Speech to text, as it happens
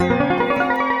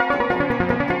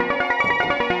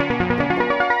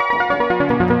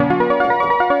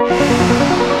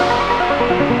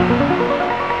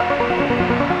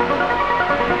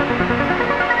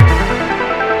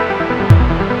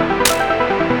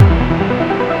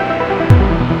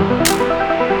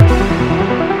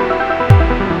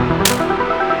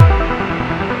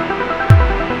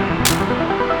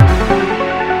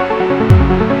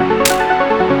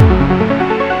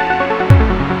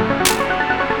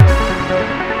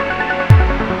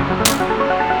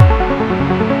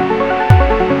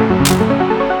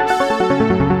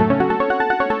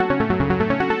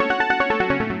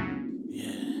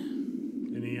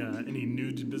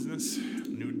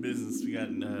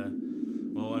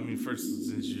Well, I mean, first let's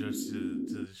introduce you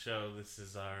to the show. This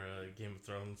is our Game of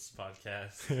Thrones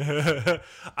podcast.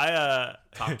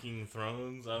 Talking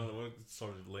Thrones. I don't know what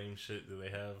sort of lame shit do they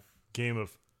have. Game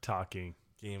of talking.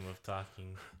 Game of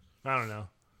talking. I don't know.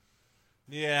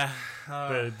 Yeah.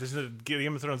 But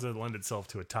Game of Thrones doesn't lend itself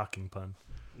to a talking pun.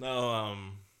 No.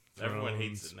 Everyone Thrones,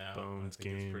 hates it now. Bones I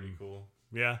think game. it's pretty cool.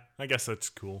 Yeah, I guess that's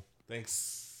cool.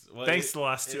 Thanks. Thanks to the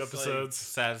last two it's, episodes.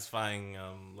 Satisfying.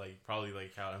 Probably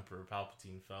like how Emperor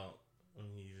Palpatine felt when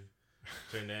he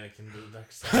turned Anakin to the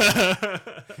dark side.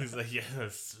 He's like,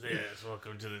 yes,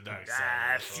 welcome to the dark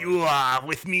side. You are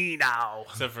with me now.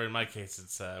 Except for in my case,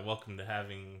 it's welcome to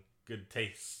having good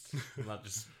taste, not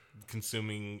just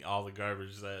consuming all the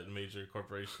garbage that major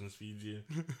corporations feed you.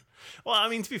 Well, I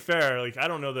mean, to be fair, like I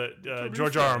don't know that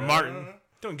George R. Martin.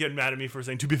 Don't get mad at me for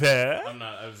saying to be fair. I'm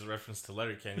not. I was a reference to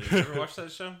Letterkenny. You ever watch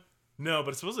that show? No,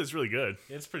 but supposedly it's really good.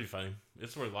 Yeah, it's pretty funny.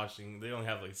 It's worth watching. They only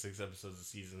have like 6 episodes a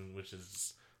season, which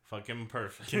is fucking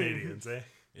perfect. Canadians, eh?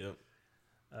 Yep.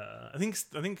 I think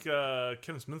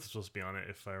Kevin Smith is supposed to be on it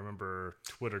if I remember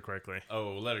Twitter correctly.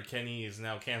 Oh, Letterkenny is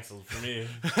now canceled for me.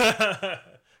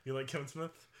 You like Kevin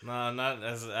Smith? No, not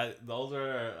as the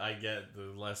older I get,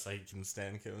 the less I can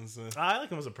stand Kevin Smith. I like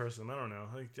him as a person. I don't know,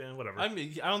 like whatever. I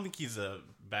mean, I don't think he's a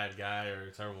bad guy or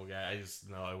a terrible guy. I just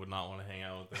know I would not want to hang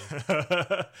out with him.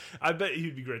 I bet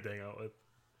he'd be great to hang out with.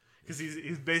 Because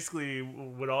he's basically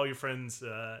what all your friends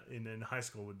in high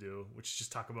school would do, which is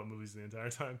just talk about movies the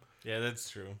entire time. Yeah, that's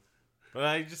true. But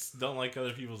I just don't like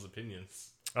other people's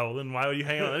opinions. Oh, well, then why would you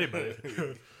hang out with anybody?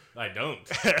 I don't.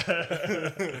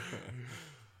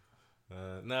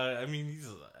 No, I mean,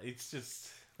 it's just...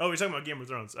 Oh, we're talking about Game of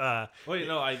Thrones. Wait,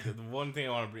 no, the one thing I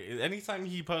want to bring... Anytime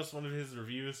he posts one of his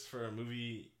reviews for a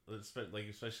movie,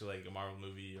 especially like a Marvel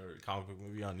movie or a comic book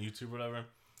movie on YouTube or whatever,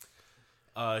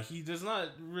 he does not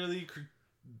really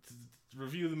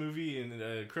review the movie in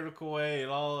a critical way at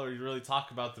all, or really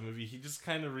talk about the movie. He just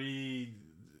kind of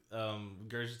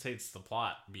regurgitates the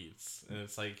plot beats, and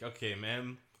it's like, okay,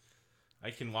 man, I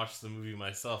can watch the movie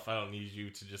myself. I don't need you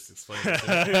to just explain it to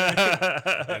me,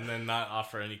 and then not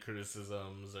offer any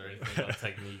criticisms or anything about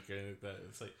technique or anything like that.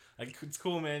 It's like it's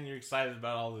cool, man. You're excited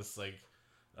about all this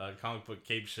comic book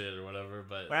cape shit or whatever,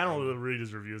 but I don't read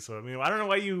his reviews, so I mean, I don't know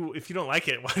why if you don't like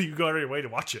it, why do you go out of your way to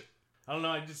watch it? I don't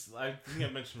know. I think I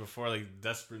mentioned before, like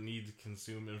desperate need to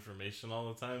consume information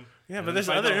all the time. Yeah, and but there's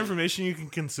other information you can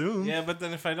consume. Yeah, but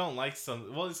then if I don't like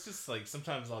something, well, it's just like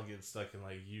sometimes I'll get stuck in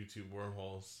like YouTube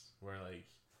wormholes where like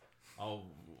one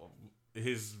of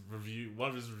his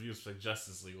reviews for like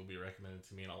Justice League will be recommended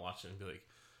to me, and I'll watch it and be like,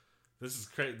 this is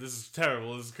crazy. This is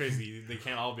terrible. This is crazy. They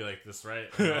can't all be like this, right?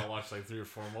 And I'll watch like 3 or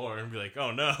 4 more and be like,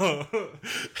 oh no. I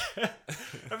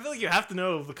feel like you have to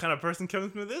know the kind of person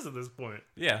Kevin Smith is at this point.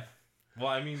 Yeah. Well,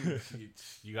 I mean,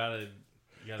 you gotta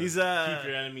keep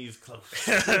your enemies close.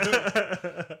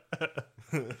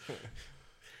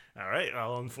 All right,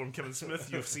 I'll inform Kevin Smith.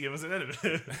 You'll see him as an enemy.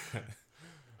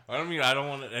 I don't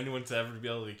want anyone to ever be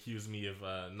able to accuse me of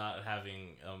not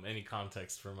having any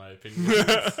context for my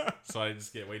opinions. So I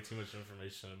just get way too much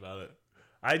information about it.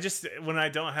 When I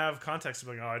don't have context, I'm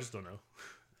like, I just don't know.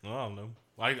 Well, I don't know.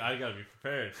 I gotta be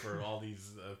prepared for all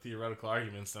these theoretical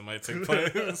arguments that might take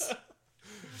place.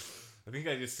 I think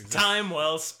I just exist. Time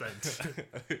well spent.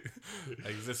 I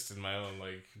exist in my own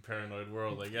paranoid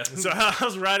world, I guess. So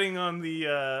how's writing on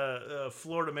the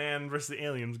Florida man versus the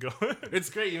aliens going?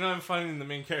 It's great. I'm finding the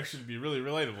main character to be really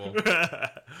relatable.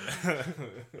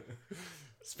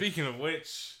 Speaking of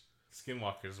which,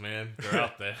 skinwalkers, man, they're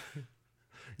out there.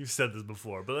 You've said this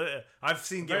before, but I've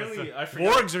seen Apparently,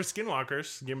 wargs are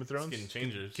skinwalkers. Game of Thrones. Skin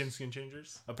changers. Skin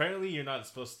changers. Apparently, you're not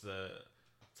supposed to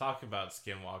talk about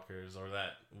skinwalkers, or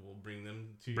that will bring them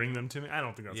to me. I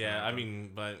don't think that's I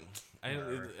mean, but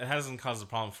it hasn't caused a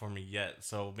problem for me yet.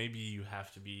 So maybe you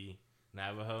have to be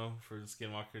Navajo for the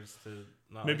skinwalkers to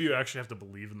not. Maybe you actually have to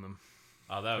believe in them.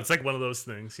 Oh, it's like one of those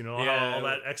things, how all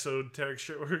that exoteric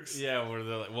shit works. Yeah, where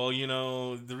they're like, well,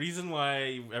 the reason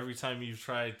why every time you've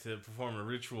tried to perform a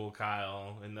ritual,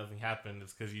 Kyle, and nothing happened,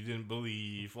 is because you didn't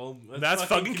believe. Well, that's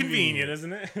fucking convenient,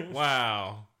 isn't it?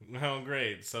 Wow. Oh,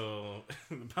 great. So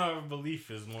the power of belief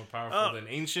is more powerful than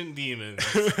ancient demons.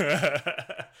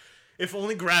 If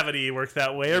only gravity worked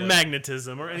that way, or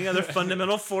magnetism, or any other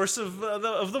fundamental force of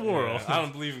the world. Yeah, I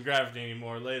don't believe in gravity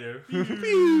anymore. Later.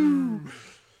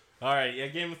 All right, yeah,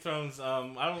 Game of Thrones.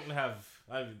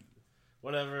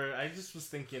 Whatever. I just was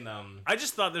thinking. I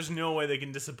just thought there's no way they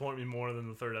can disappoint me more than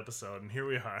the 3rd episode, and here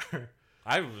we are.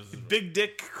 I was big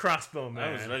dick crossbow man.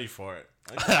 I was ready for it.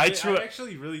 I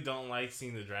actually really don't like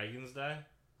seeing the dragons die.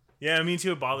 Yeah, me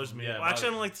too. It bothers me. Yeah, Well, actually,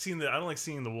 I don't like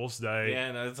seeing the wolves die. Yeah,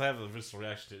 and I have a visceral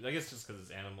reaction to it. I guess just because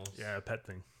it's animals. Yeah, a pet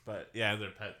thing. But yeah,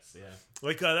 they're pets. Yeah.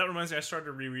 Like that reminds me. I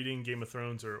started rereading Game of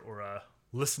Thrones or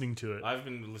listening to it. I've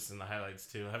been listening to highlights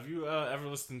too. Have you ever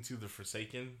listened to The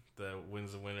Forsaken, the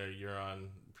Wins the Winner Euron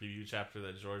preview chapter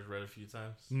that George read a few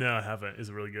times? No, I haven't. Is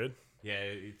it really good? Yeah,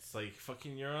 it's like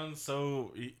fucking Euron.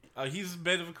 So he's a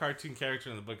bit of a cartoon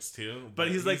character in the books too, but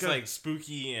he's like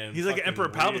spooky and he's like an Emperor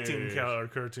weird.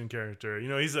 Palpatine cartoon character. You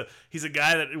know, he's a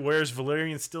guy that wears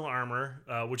Valyrian steel armor,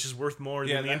 which is worth more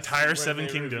than the entire Seven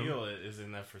Kingdom. Reveal it is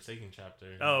in that Forsaken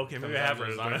chapter. Oh, okay, maybe I have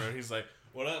read it. He's like,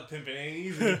 "What up, pimpin' ain't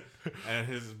easy," and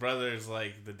his brother is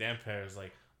like, the damp hair is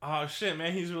like, "Oh shit,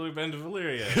 man, he's really been to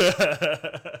Valyria."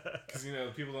 Because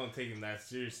people don't take him that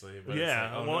seriously. But yeah,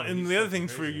 it's like, well, and the other thing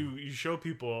for you show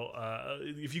people,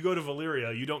 if you go to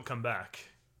Valyria, you don't come back.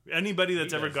 Anybody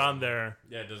that's ever gone there,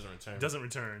 it doesn't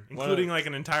return, including like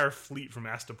an entire fleet from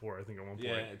Astapor, I think at one point.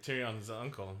 Yeah, Tyrion's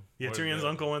uncle. Yeah, Tyrion's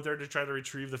uncle went there to try to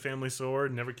retrieve the family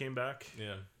sword, never came back.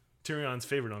 Yeah, Tyrion's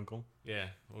favorite uncle. Yeah,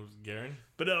 what was it, Garen?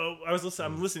 But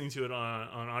I'm listening to it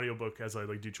on audiobook as I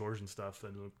like do chores and stuff,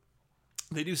 and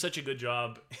they do such a good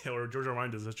job, or George R. R.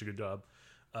 Martin does such a good job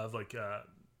of like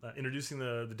introducing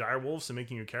the dire wolves and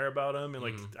making you care about them. And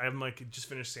like I'm like just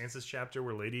finished Sansa's chapter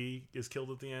where Lady is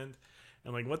killed at the end,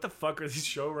 and like what the fuck are these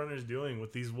showrunners doing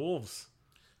with these wolves?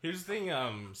 Here's the thing.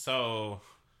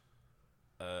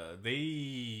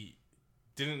 They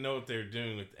didn't know what they were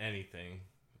doing with anything.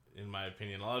 In my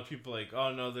opinion, a lot of people like,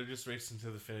 oh no, they're just racing to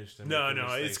the finish. No,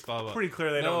 it's pretty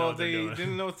clear they don't know what they're doing. They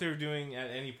didn't know what they were doing at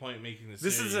any point making the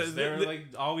series. They were like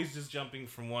always just jumping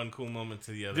from one cool moment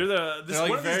to the other.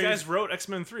 One of these guys wrote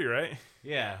X-Men 3, right?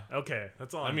 Yeah. Okay,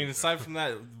 that's all. I mean, aside from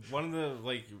that, one of the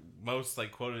like most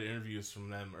like quoted interviews from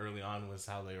them early on was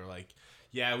how they were like,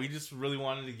 yeah, we just really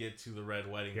wanted to get to the Red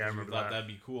Wedding because we thought that'd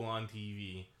be cool on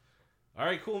TV. All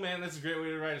right, cool, man. That's a great way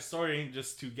to write a story,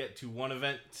 just to get to one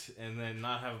event and then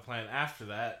not have a plan after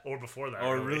that. Or before that.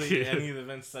 Or really any of the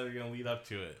events that are going to lead up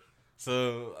to it.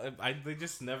 So, they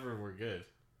just never were good.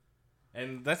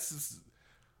 And that's just...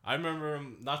 I remember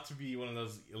not to be one of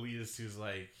those elitists who's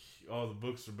like, oh, the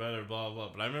books are better, blah, blah,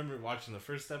 blah. But I remember watching the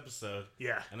first episode.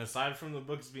 Yeah. And aside from the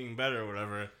books being better or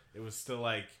whatever, it was still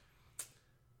like...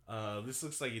 this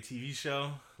looks like a TV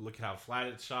show. Look at how flat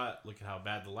it's shot. Look at how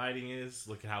bad the lighting is.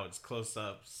 Look at how it's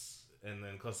close-ups. And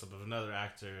then close-up of another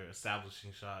actor.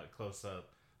 Establishing shot. Close-up.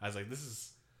 I was like, this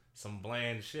is some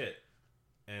bland shit.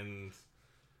 And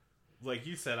like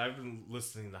you said, I've been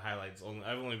listening to highlights.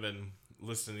 I've only been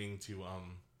listening to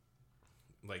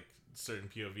like certain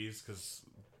POVs because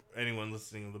anyone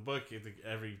listening to the book, I think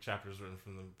every chapter is written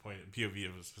from the POV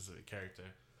of a specific character.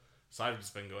 So I've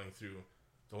just been going through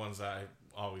the ones that I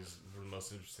always were the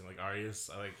most interesting, like Arya's.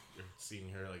 I like seeing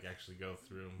her like actually go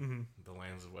through the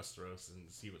lands of Westeros and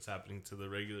see what's happening to the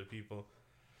regular people.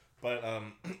 But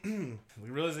the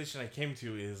realization I came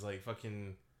to is like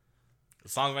fucking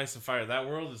Song of Ice and Fire. That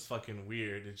world is fucking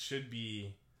weird. It should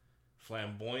be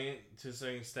flamboyant to a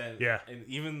certain extent. Yeah. And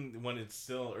even when it's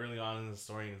still early on in the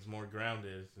story and it's more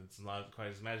grounded, it's not quite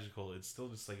as magical. It's still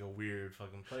just like a weird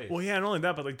fucking place. Well, yeah, not only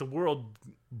that, but like the world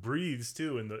breathes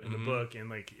too in the book, and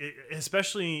like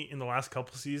especially in the last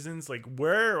couple seasons, like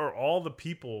where are all the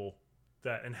people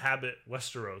that inhabit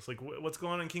Westeros? Like what's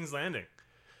going on in King's Landing?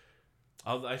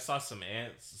 I saw some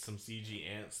ants, some CG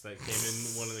ants that came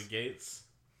in one of the gates,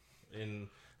 and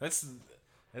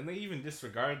they even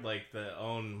disregard like the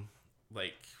own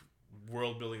like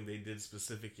world building they did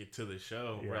specific to the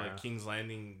show, where like King's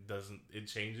Landing it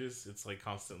changes. It's like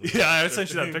constantly. Yeah, I sent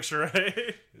you that picture,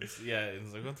 right? It's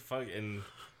like what the fuck, and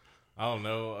I don't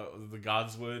know. The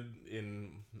Godswood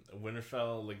in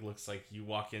Winterfell like looks like you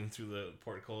walk in through the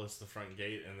portcullis, the front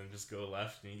gate, and then just go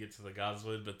left and you get to the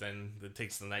Godswood. But then it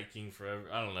takes the Night King forever.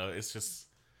 I don't know. It's just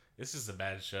a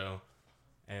bad show,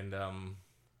 and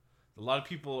a lot of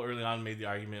people early on made the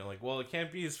argument like, well, it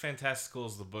can't be as fantastical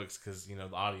as the books because the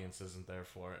audience isn't there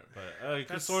for it. But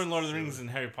because Lord of the Rings and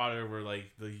Harry Potter were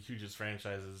like the hugest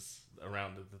franchises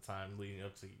around at the time, leading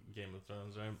up to Game of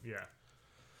Thrones, right? Yeah.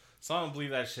 So I don't believe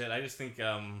that shit. I just think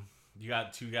you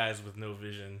got two guys with no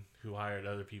vision who hired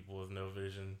other people with no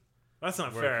vision. That's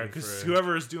not fair because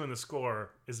whoever is doing the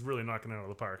score is really knocking it out of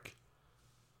the park.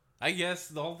 I guess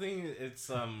the whole thing,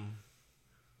 it's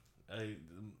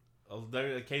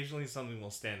there occasionally something will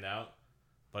stand out,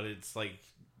 but it's like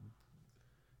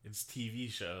it's TV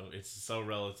show. It's so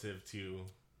relative to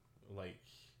like,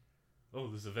 oh,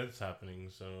 this event's happening,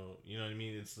 so you know what I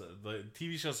mean. It's the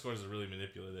TV show scores are really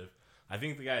manipulative. I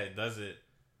think the guy that does it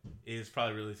is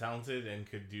probably really talented and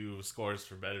could do scores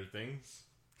for better things,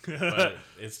 but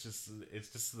it's just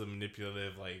the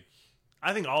manipulative like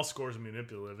I think all scores are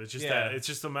manipulative. It's just that it's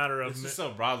just a matter of it's just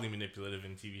so broadly manipulative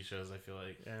in TV shows. I feel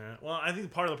like. Yeah. Well, I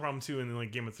think part of the problem too in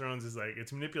like Game of Thrones is like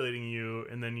it's manipulating you,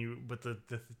 and then but the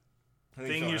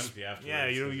thing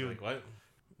you're you like what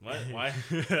why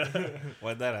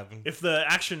why'd that happen? If the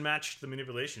action matched the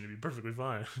manipulation, it'd be perfectly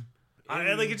fine.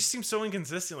 Like it just seems so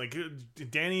inconsistent. Like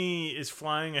Dany is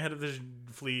flying ahead of the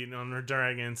fleet on her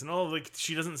dragons, and like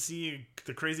she doesn't see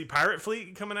the crazy pirate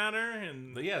fleet coming at her.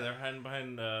 And they're hiding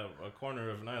behind a corner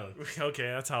of an island. Okay,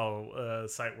 that's how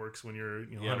sight works when you're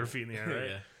 100 feet in the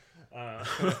air,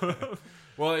 right?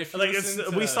 Well, if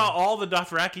you we saw all the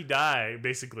Dothraki die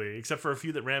basically, except for a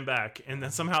few that ran back, and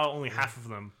then somehow only half of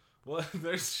them. Well,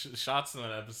 there's shots in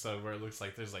that episode where it looks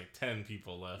like there's like 10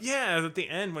 people left. Yeah, at the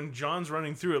end when John's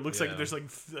running through, it looks like there's like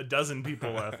a dozen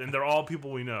people left, and they're all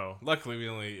people we know. Luckily,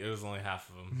 it was only half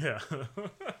of them. Yeah.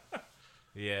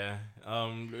 Yeah.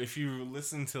 If you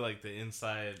listen to like the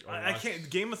inside, I can't.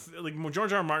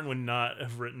 George R. R. Martin would not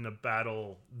have written a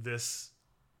battle this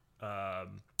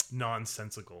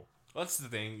nonsensical. Well, that's the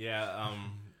thing. Yeah.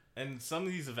 And some of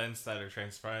these events that are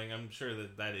transpiring, I'm sure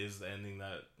that is the ending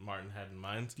that Martin had in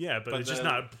mind. Yeah, but it's just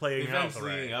not playing out. Events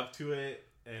leading up to it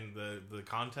and the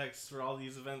context for all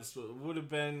these events would have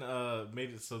been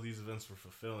made it so these events were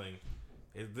fulfilling.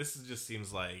 Just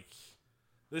seems like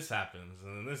this happens,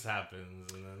 and then this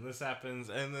happens, and then this happens,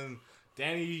 and then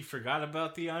Dany forgot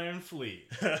about the Iron Fleet,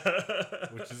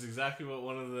 which is exactly what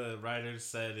one of the writers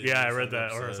said. Yeah, I read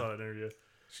that, or I saw that interview.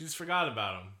 She just forgot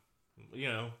about him.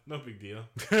 No big deal.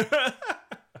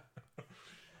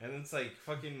 And it's like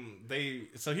fucking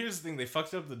so here's the thing, they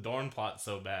fucked up the Dorne plot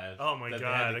so bad. Oh my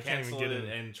god, I can't even get it.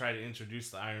 And try to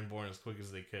introduce the Ironborn as quick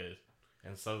as they could.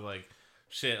 And so like,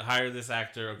 shit, hire this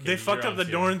actor. Okay, they fucked up the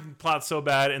Dorne plot so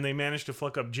bad, and they managed to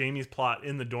fuck up Jaime's plot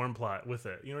in the Dorne plot with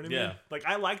it. You know what I mean? Yeah. Like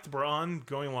I liked Bronn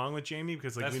going along with Jaime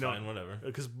because like that's fine, whatever.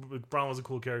 Because Bronn was a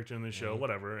cool character in the show,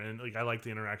 whatever, and like I liked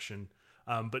the interaction.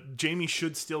 But Jaime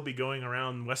should still be going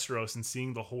around Westeros and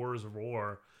seeing the horrors of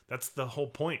war. That's the whole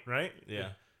point, right? Yeah.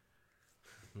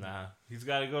 Nah, he's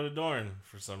got to go to Dorne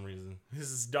for some reason. This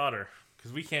is his daughter.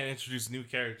 Because we can't introduce new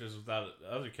characters without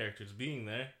other characters being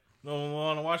there. No one will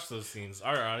want to watch those scenes.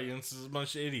 Our audience is a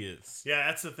bunch of idiots. Yeah,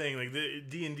 that's the thing. Like the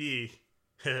D&D.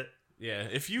 Yeah,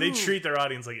 they treat their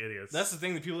audience like idiots. That's the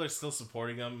thing. The people are still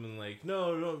supporting them and like,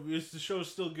 no, the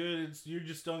show's still good. You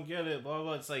just don't get it. Blah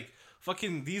blah. It's like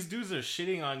fucking these dudes are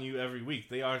shitting on you every week.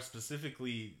 They are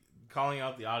specifically calling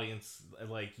out the audience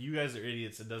like, you guys are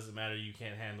idiots. It doesn't matter. You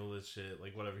can't handle this shit.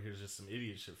 Like whatever. Here's just some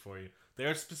idiot shit for you. They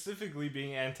are specifically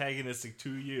being antagonistic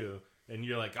to you, and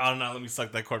you're like, oh no, let me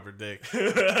suck that corporate dick.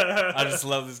 I just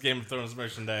love this Game of Thrones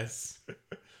merchandise.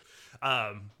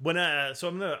 I am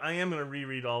gonna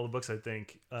reread all the books. I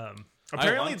think.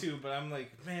 Apparently, I want to, but I'm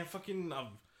like, man, fucking.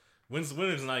 When's the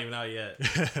Winter's not even out yet?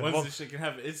 When's this shit can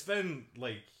happen? It's been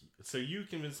like, so you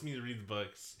convinced me to read the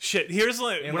books. Shit, here's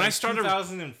like when I started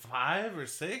 2005 or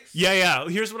 6. Yeah.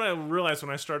 Here's what I realized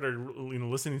when I started,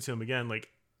 listening to them again. Like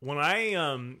when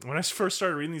I first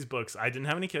started reading these books, I didn't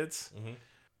have any kids. Mm-hmm.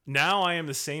 Now I am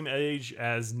the same age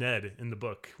as Ned in the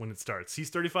book when it starts. He's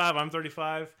 35. I'm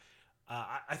 35.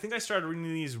 I think I started reading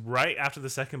these right after the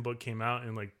second book came out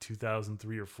in like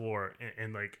 2003 or 4,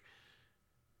 and like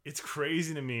it's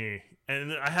crazy to me.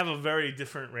 And I have a very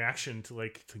different reaction to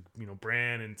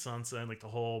Bran and Sansa and like the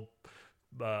whole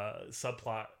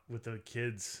subplot with the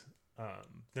kids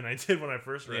than I did when I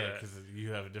first read it. Yeah, because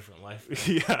you have a different life.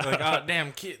 Yeah, like, oh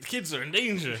damn, kids are in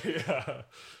danger. Yeah,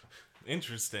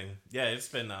 interesting. Yeah, it's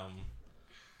been a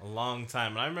long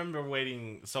time, and I remember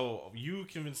waiting. So you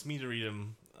convinced me to read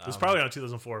them. It was probably around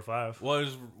 2004 or 5. Well,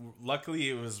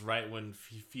 luckily it was right when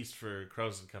Feast for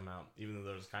Crows had come out, even though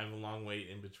there was kind of a long wait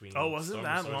in between. Oh, was it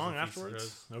that long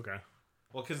afterwards? Okay.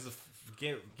 Well, because the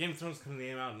Game of Thrones came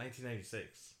out in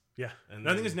 1996. Yeah. And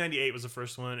I think it was 98 was the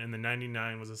first one, and then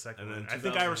 99 was the second one. I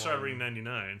think I started reading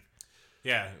 99.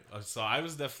 Yeah, so I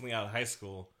was definitely out of high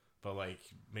school, but like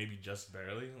maybe just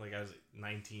barely. Like I was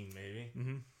 19 maybe.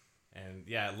 Mm-hmm. And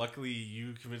yeah, luckily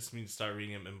you convinced me to start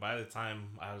reading them, and by the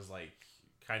time I was like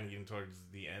kind of getting towards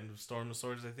the end of Storm of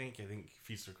Swords, I think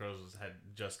Feast for Crows had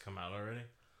just come out already,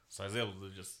 so I was able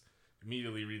to just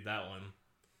immediately read that one,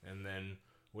 and then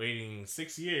waiting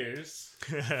 6 years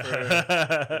for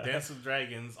Dance with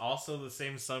Dragons, also the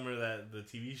same summer that the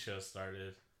TV show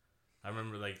started. I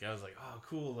remember I was like, oh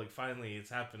cool, like finally it's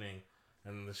happening,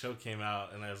 and then the show came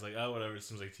out, and I was like, oh whatever, it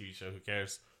seems like a TV show, who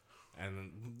cares? And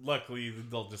then luckily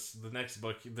the next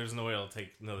book, there's no way it'll take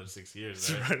another 6 years.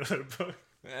 To write another book.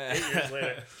 8 years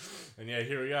later. And yeah,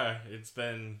 here we are. It's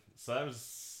been, so that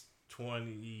was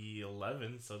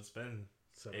 2011, so it's been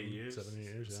 8 years. 7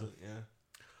 years, yeah. So,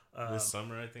 yeah. This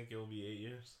summer, I think it will be 8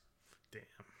 years.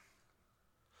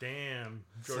 Damn.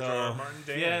 George R. Martin.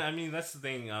 Damn. Yeah, I mean that's the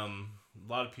thing. A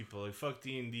lot of people like fuck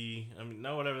D&D. I mean,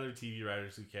 no, whatever. They're TV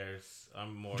writers. Who cares?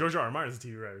 I'm more. George R. R. Martin is a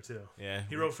TV writer too. Yeah,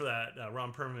 he wrote for that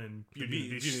Ron Perlman Beauty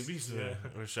and the Beast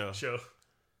show.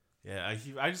 Yeah,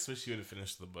 I just wish he would have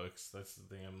finished the books. That's the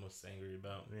thing I'm most angry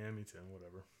about. Yeah, me too.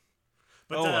 Whatever.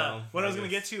 But what I was going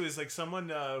to get to is like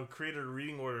someone created a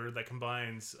reading order that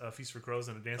combines Feast for Crows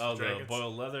and A Dance with Dragons. Oh,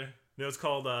 Boiled Leather? No, it's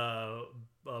called Ball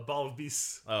of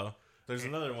Beasts. Oh, there's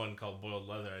another one called Boiled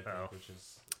Leather, I think, which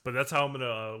is... But that's how I'm going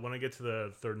to, when I get to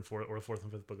the third and fourth, or the fourth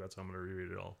and fifth book, that's how I'm going to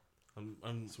reread it all.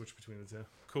 I'm switch between the two.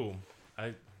 Cool.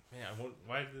 Why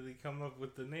did they come up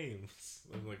with the names?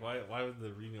 I'm like, why would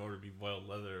the reading order be Boiled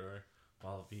Leather or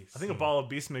Ball of Beasts? I think a Ball of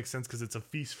Beasts makes sense because it's a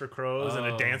Feast for Crows and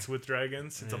A Dance with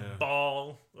Dragons. It's a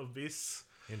Ball of Beasts.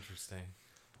 Interesting.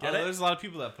 There's a lot of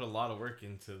people that put a lot of work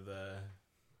into the,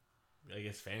 I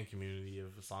guess, fan community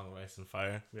of A Song of Ice and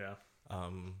Fire. Yeah.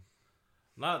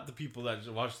 Not the people that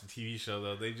watch the TV show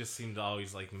though. They just seem to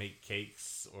always like make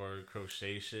cakes or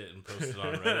crochet shit and post it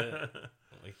on Reddit.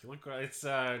 Like, look, it's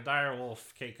a dire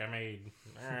wolf cake I made.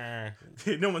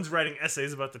 No one's writing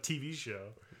essays about the TV show.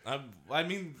 I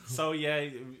mean, so yeah,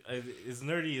 as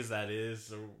nerdy as that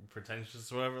is, or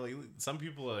pretentious or whatever, like some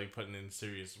people are like putting in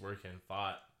serious work and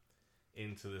thought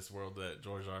into this world that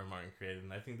George R. R. Martin created,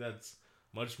 and I think that's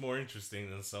much more interesting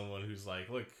than someone who's like,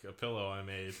 look, a pillow I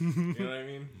made. You know what I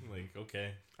mean? Like,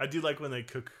 okay. I do like when they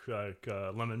cook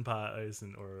lemon pies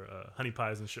or honey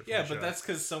pies and shit. Yeah, but that's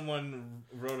because someone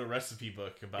wrote a recipe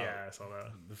book about I saw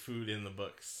that. The food in the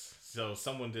books. So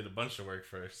someone did a bunch of work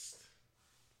first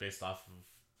based off of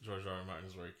George R. R.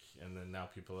 Martin's work, and then now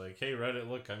people are like, hey, Reddit,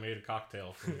 look, I made a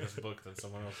cocktail from this book that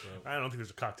someone else wrote. I don't think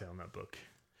there's a cocktail in that book.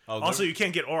 Oh, also, you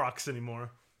can't get Aurochs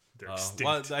anymore. They're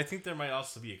extinct. Well, I think there might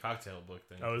also be a cocktail book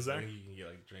then. Oh, is there? I think you can get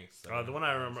like drinks. The one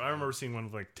I remember seeing one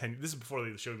of like 10. This is before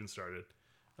the show even started.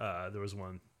 There was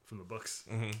one from the books.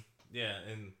 Mm-hmm. Yeah,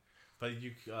 but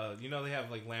you know they have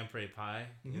like lamprey pie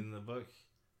in the book.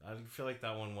 I feel like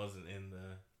that one wasn't in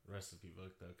the recipe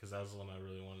book though, because that was the one I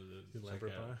really wanted to check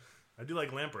lamprey out. Pie. I do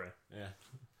like lamprey. Yeah.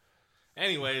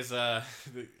 Anyways, and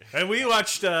we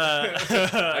watched.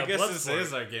 I guess Bloodsport. This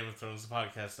is our Game of Thrones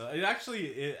podcast.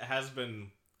 It has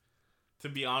been, to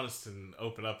be honest and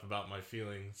open up about my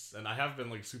feelings, and I have been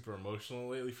like super emotional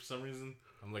lately for some reason.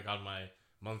 I'm like on my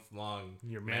month-long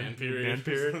man period.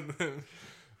 It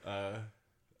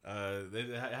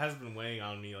has been weighing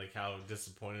on me, like how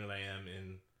disappointed I am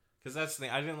in. Because that's the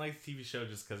thing. I didn't like the TV show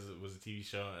just because it was a TV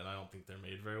show, and I don't think they're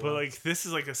made very well. But like this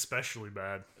is like especially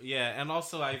bad. Yeah, and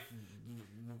also I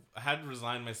had to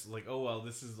resign myself. Like, oh well,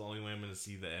 this is the only way I'm going to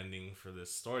see the ending for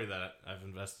this story that I've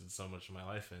invested so much of my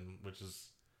life in, which is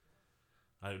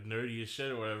nerdy as shit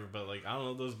or whatever. But like, I don't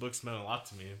know, those books meant a lot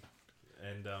to me,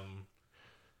 and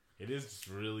it is just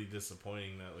really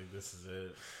disappointing that like this is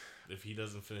it. If he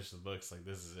doesn't finish the books, like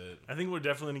this is it. I think we're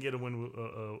definitely gonna get a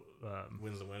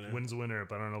Wins the winner. Wins the winner,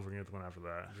 but I don't know if we're gonna get the one after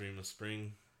that. Dream of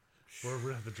Spring. We're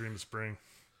gonna have the Dream of Spring.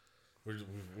 We'll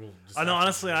just I know.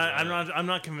 Honestly, I'm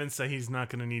not convinced that he's not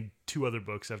gonna need 2 other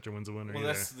books after Wins the Winner. Well,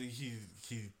 either. that's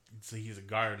he's a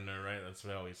gardener, right? That's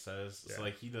what he always says. Yeah. So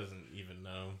like he doesn't even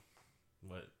know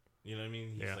what. You know what I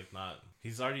mean? He's like not.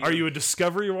 He's already. Are you a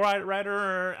Discovery writer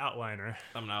or outliner?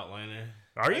 I'm an outliner.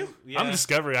 Are you? Yeah. I'm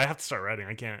Discovery. I have to start writing.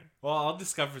 I can't. Well, I'll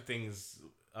discover things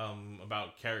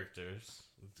about characters.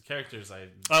 The characters I.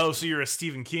 Oh, so you're a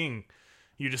Stephen King.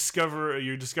 You discover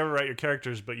write your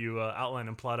characters, but you outline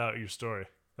and plot out your story.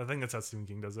 I think that's how Stephen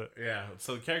King does it. Yeah.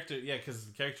 So the character, because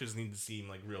the characters need to seem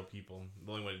like real people.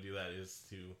 The only way to do that is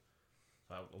to,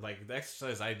 like the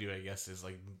exercise I do, I guess, is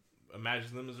like.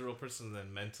 Imagine them as a real person and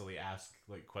then mentally ask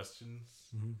like questions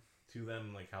to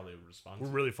them, like how they would respond. We're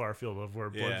really far afield of where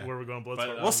we're going. Bloodsport.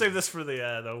 But, we'll save this for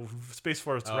the Space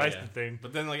Force thing.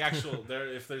 But then like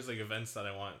if there's like events that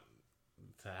I want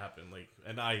to happen, like,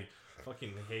 and I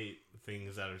fucking hate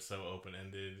things that are so open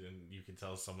ended and you can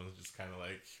tell someone's just kind of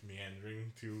like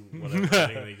meandering to whatever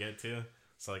ending they get to.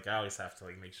 So like I always have to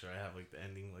like make sure I have like the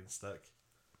ending like stuck.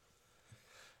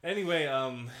 Anyway,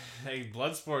 hey,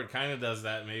 Bloodsport kind of does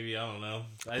that. Maybe I don't know.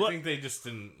 I think they just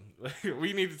didn't.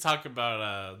 We need to talk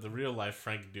about the real life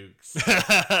Frank Dukes.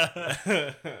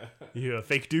 Yeah,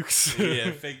 fake Dukes. Yeah,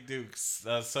 fake Dukes.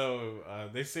 So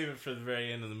they save it for the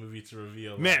very end of the movie to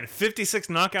reveal. Man, 56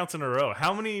 knockouts in a row.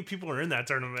 How many people are in that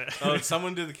tournament? Oh,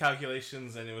 someone did the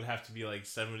calculations, and it would have to be like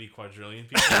 70 quadrillion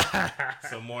people.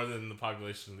 So more than the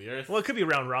population of the Earth. Well, it could be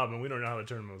round robin. We don't know how the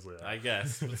tournament was laid out. I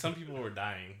guess, but some people were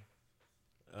dying.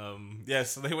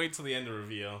 So they wait till the end to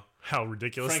reveal. How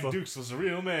ridiculous. Frank Dukes was a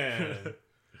real man.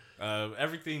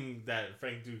 Everything that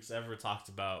Frank Dukes ever talked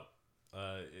about,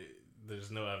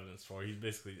 there's no evidence for. He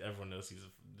basically everyone knows he's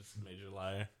just a major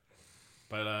liar.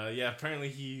 But yeah, apparently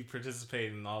he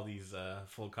participated in all these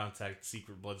full contact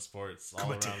secret blood sports all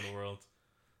around the world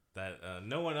that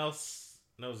no one else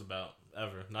knows about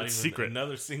ever. Not even secret.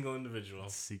 Another single individual.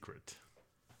 It's secret.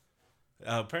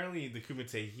 Apparently, the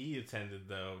Kumite he attended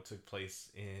though took place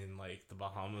in like the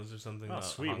Bahamas or something. Oh,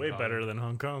 sweet! Way better than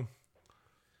Hong Kong.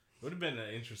 Would have been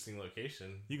an interesting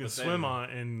location. You can swim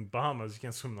in Bahamas. You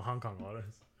can't swim in the Hong Kong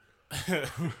waters.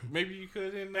 Maybe you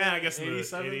could in I guess in the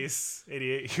 80s,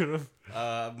 88 you could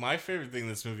have. My favorite thing in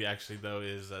this movie actually though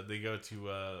is they go to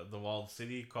the walled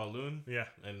city Kowloon. Yeah,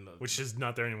 and which is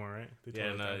not there anymore, right?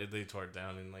 They tore it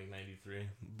down in like '93.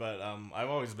 But I've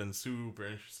always been super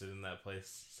interested in that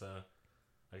place. So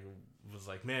I was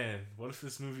like, man, what if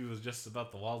this movie was just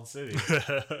about the walled city?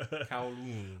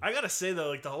 Kowloon. I gotta say though,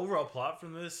 like the overall plot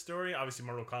from this story, obviously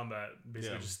Mortal Kombat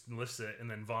basically just lifts it and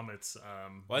then vomits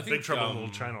I think, Big Trouble in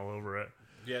Little China all over it.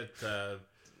 Yeah,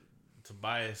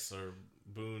 Tobias or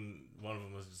Boone, one of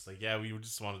them was just like, yeah, we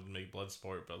just wanted to make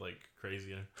Bloodsport, but like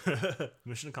crazier.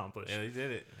 Mission accomplished. Yeah, they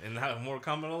did it. And now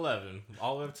Mortal Kombat 11,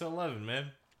 all the way up to 11,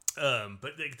 man.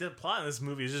 But the plot in this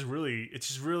movie is just really,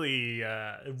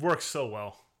 it works so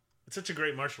well. It's such a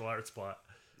great martial arts plot.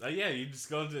 Yeah, you just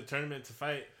go into the tournament to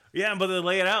fight. Yeah, but they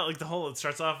lay it out like it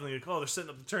starts off and they're like, oh, they're setting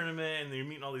up the tournament and you're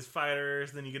meeting all these fighters.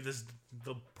 And then you get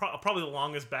probably the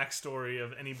longest backstory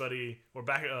of anybody or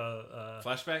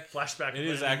flashback. It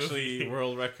is actually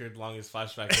world record longest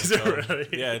flashback. Is it really?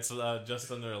 Yeah, it's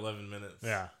just under 11 minutes.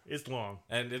 Yeah, it's long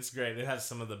and it's great. It has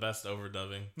some of the best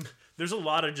overdubbing. There's a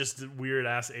lot of just weird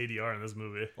ass ADR in this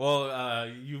movie. Well,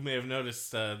 you may have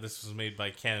noticed this was made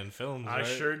by Canon Films. I right?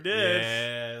 sure did.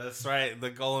 Yeah, that's right. The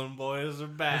Golden Boys are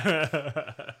back.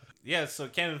 Yeah, so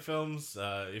Canon Films,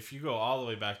 if you go all the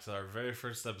way back to our very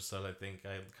first episode, I think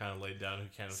I kind of laid down who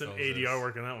Canon Films is. Some ADR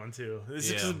work on that one, too. It's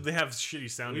just they have shitty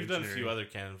sound. We've done a few other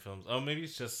Canon Films. Oh, maybe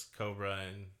it's just Cobra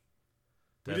and...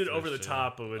 We did Over the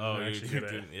Top, but we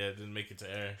didn't make it to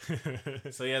air.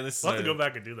 So yeah, this we'll have to go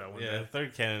back and do that one. Yeah,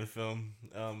 third Canon film.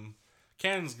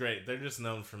 Canon's great. They're just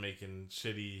known for making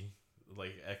shitty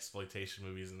like exploitation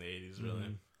movies in the 80s,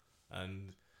 really.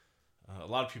 And a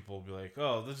lot of people will be like,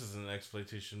 "Oh, this is an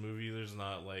exploitation movie. There's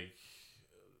not like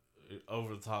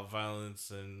over the top violence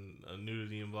and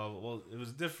nudity and blah blah." Well, it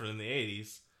was different in the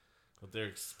 80s. What they're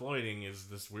exploiting is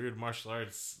this weird martial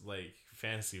arts like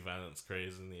fantasy violence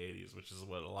craze in the 80s, which is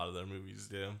what a lot of their movies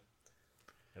do.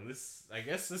 And this, I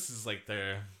guess this is like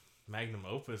their magnum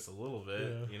opus a little bit.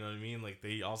 Yeah. You know what I mean? Like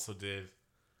they also did...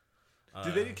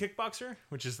 Did they do Kickboxer?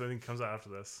 Which is, I think, comes out after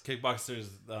this. Kickboxer is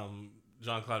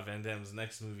Jean-Claude Van Damme's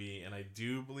next movie, and I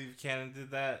do believe Canon did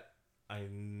that.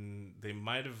 They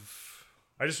might have...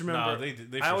 I just remember. No,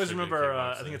 they I always remember.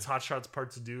 I think it's Hot Shots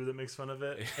Part 2 that makes fun of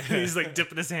it. And he's like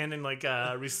dipping his hand in like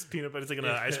Reese's peanut butter. It's like in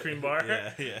an ice cream bar.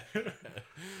 Yeah.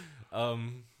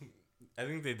 I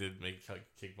think they did make like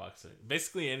Kickboxer.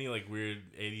 Basically, any like weird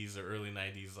 80s or early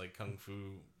 90s like kung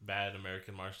fu bad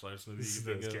American martial arts movies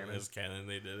you think of as canon.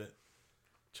 They did it.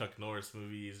 Chuck Norris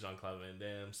movies, Jean-Claude Van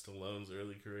Damme, Stallone's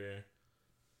early career.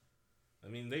 I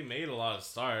mean, they made a lot of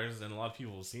stars, and a lot of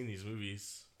people have seen these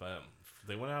movies, but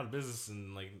they went out of business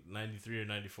in like 93 or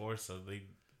 94, so they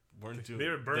weren't doing... They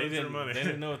were burning their money. They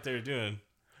didn't know what they were doing.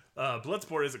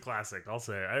 Bloodsport is a classic, I'll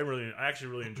say. I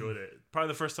actually really enjoyed it. Probably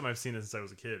the first time I've seen it since I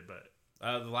was a kid, but...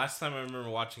 The last time I remember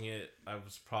watching it, I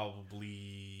was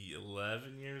probably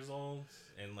 11 years old,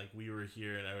 and like we were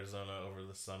here in Arizona over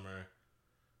the summer,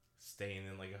 staying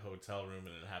in like a hotel room,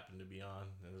 and it happened to be on.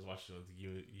 And I was watching it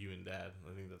with you and Dad.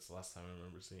 I think that's the last time I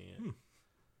remember seeing it.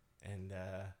 And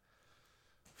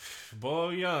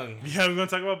Bolo Yeung. Yeah, we're gonna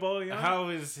talk about Bolo Yeung. How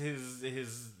is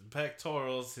his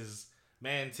pectorals, his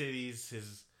man titties,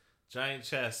 his giant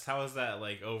chest? How is that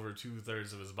like over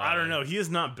 2/3 of his body? I don't know. He is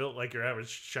not built like your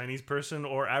average Chinese person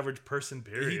or average person.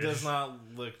 Period. He does not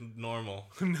look normal.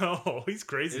 No, he's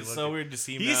crazy. It's so weird to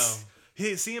see him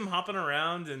now. See him hopping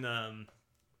around and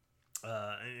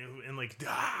like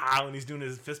when he's doing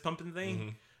his fist pumping thing. Mm-hmm.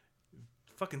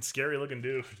 Fucking scary looking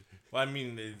dude. Well, I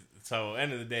mean, so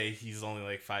end of the day, he's only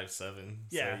like 5'7".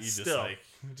 Yeah, so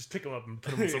you just pick him up and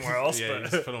put him somewhere else. Yeah, you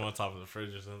just put him on top of the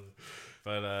fridge or something.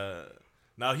 But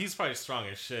now he's probably strong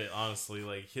as shit. Honestly,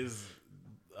 like his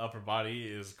upper body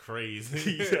is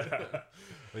crazy. Yeah,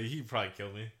 like, he'd probably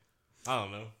kill me. I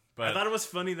don't know. But I thought it was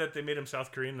funny that they made him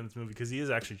South Korean in this movie because he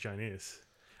is actually Chinese.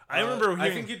 I remember. I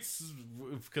think it's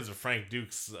because of Frank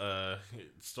Duke's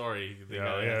story. They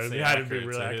had to be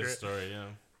really accurate. His story, yeah.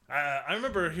 I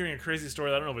remember hearing a crazy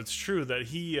story. I don't know if it's true that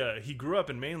he grew up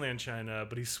in mainland China,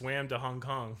 but he swam to Hong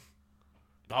Kong.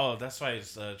 Oh, that's why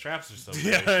his traps are so big.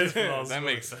 Yeah, that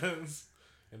makes sense.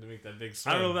 and to make that big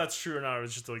swing. I don't know if that's true or not. It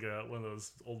was just like one of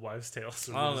those old wives' tales.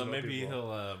 I don't know. Maybe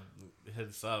he'll hit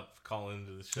us up, call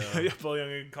into the show. Yeah, Bolo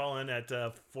Yeung, you can call in at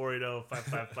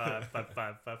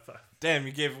 480-555-5555. Damn,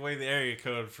 you gave away the area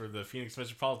code for the Phoenix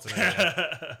metropolitan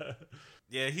area.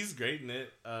 Yeah, he's great in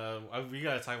it. We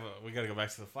gotta go back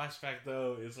to the flashback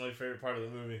though. It's my favorite part of the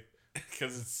movie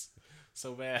because it's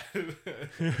so bad.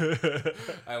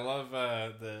 I love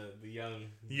the young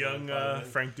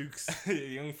Frank Dukes.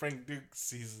 Young Frank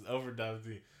Dukes. He's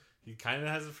overdubbed. He kind of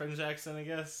has a French accent, I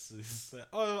guess. He's,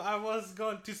 I was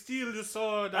going to steal the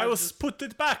sword. I was put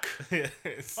it back.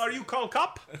 Yes. Are you called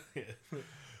cop? Yeah.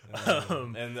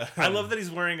 I love that he's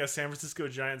wearing a San Francisco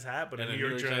Giants hat, but a New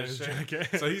York Giants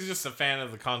jacket. So he's just a fan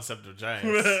of the concept of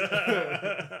Giants.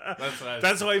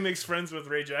 That's why he makes friends with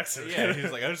Ray Jackson. Yeah,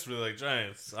 he's like, I just really like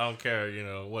Giants. I don't care,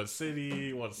 what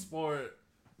city, what sport.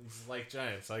 I just like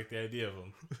Giants. I like the idea of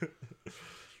them.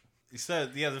 He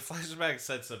said, the flashback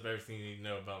sets up everything you need to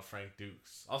know about Frank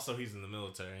Dukes. Also, he's in the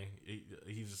military.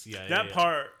 He's a CIA. That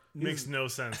part makes no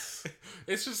sense.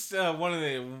 It's just one of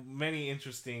the many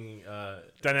interesting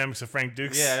dynamics of Frank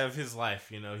Dukes. Yeah, of his life.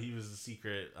 He was a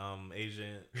secret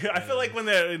agent. Yeah, I feel like when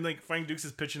Frank Dukes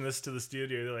is pitching this to the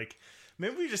studio, they're like,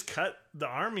 maybe we just cut the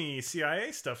Army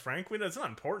CIA stuff, Frank. It's not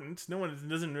important. No one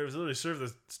doesn't really serve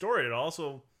the story at all,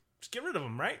 so just get rid of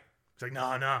him, right? It's like,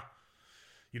 nah.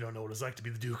 You don't know what it's like to be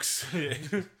the Dukes.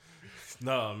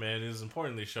 No, man, it was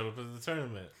important they showed up at the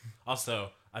tournament. Also,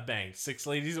 I banged 6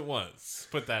 ladies at once.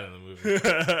 Put that in the movie.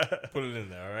 Put it in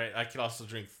there, all right? I could also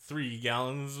drink 3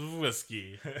 gallons of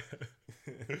whiskey.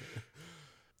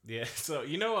 Yeah, so,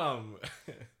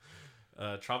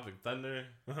 Tropic Thunder,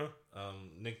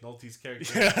 Nick Nolte's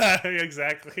character. Yeah,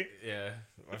 exactly. Yeah,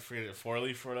 I forget it,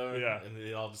 4-leaf or whatever. Yeah. And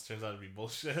it all just turns out to be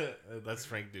bullshit. That's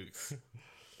Frank Dukes.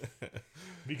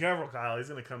 Be careful, Kyle. He's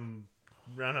gonna come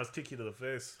roundhouse kick you to the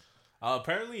face.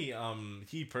 Apparently,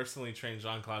 he personally trained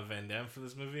Jean-Claude Van Damme for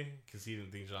this movie because he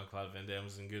didn't think Jean-Claude Van Damme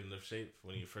was in good enough shape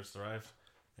when he first arrived.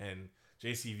 And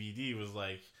JCVD was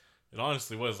like, it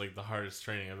honestly was like the hardest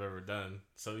training I've ever done.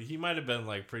 So he might have been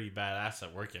like pretty badass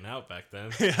at working out back then.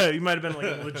 Yeah, he might have been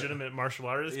like a legitimate martial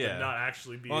artist, but not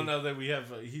actually be. Well, no, that we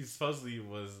have. He supposedly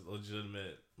was a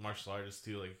legitimate martial artist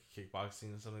too, like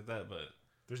kickboxing and something like that, but.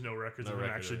 There's no records of him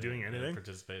actually doing anything.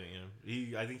 Participating in him.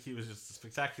 I think he was just a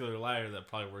spectacular liar that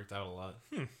probably worked out a lot.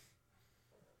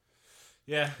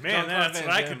 Yeah. Man, that's what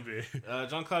I could be.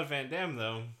 Jean-Claude Van Damme,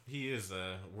 though, he is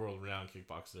a world-renowned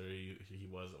kickboxer. He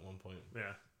was at one point.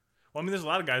 Yeah. Well, I mean, there's a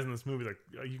lot of guys in this movie that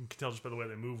you can tell just by the way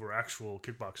they move are actual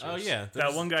kickboxers. Oh, yeah.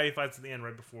 That one guy he fights at the end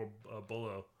right before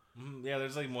Bolo. Yeah,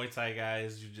 there's like Muay Thai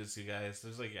guys, Jiu-Jitsu guys.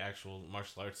 There's like actual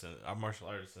martial artists in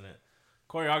it.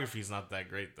 Choreography's not that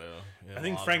great though. I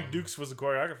think Frank Dukes was a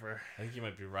choreographer. I think you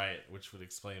might be right, which would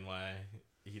explain why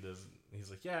he doesn't. He's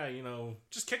like, yeah,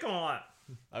 just kick him a lot.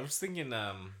 I was thinking,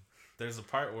 there's a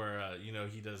part where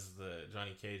he does the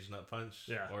Johnny Cage nut punch.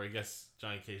 Yeah. Or I guess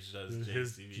Johnny Cage does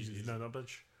his nut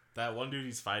punch. That one dude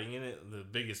he's fighting in it, the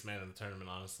biggest man in the tournament.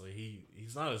 Honestly,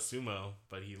 he's not a sumo,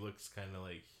 but he looks kind of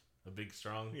like a big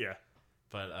strong. Yeah.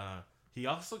 But he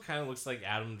also kind of looks like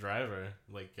Adam Driver,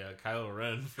 like Kylo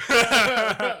Ren.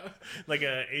 Like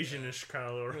a Asianish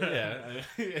Kylo Ren.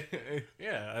 Yeah.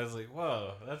 Yeah, I was like,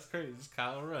 whoa, that's crazy. It's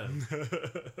Kylo Ren.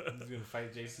 He's going to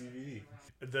fight JCVD.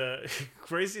 The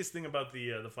craziest thing about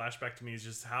the flashback to me is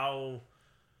just how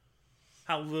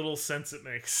little sense it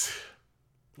makes.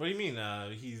 What do you mean?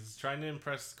 He's trying to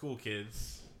impress cool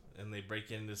kids, and they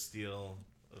break in to steal...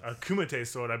 A kumite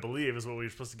sword, I believe, is what we were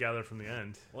supposed to gather from the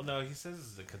end. Well, no, he says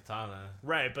it's a katana.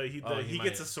 Right, but he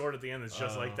gets a sword at the end that's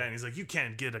just like that. And he's like, you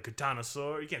can't get a katana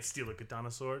sword. You can't steal a katana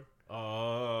sword.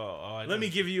 Let me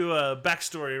give you a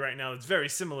backstory right now that's very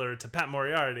similar to Pat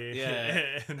Moriarty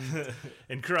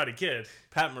and Karate Kid.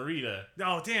 Pat Morita.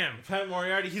 Oh, damn. Pat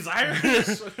Moriarty, he's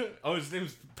Irish? Oh, his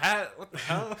name's Pat? What the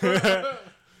hell?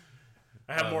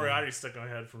 I have Moriarty stuck in my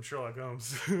head from Sherlock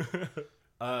Holmes.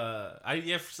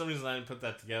 For some reason I didn't put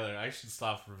that together. I should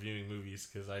stop reviewing movies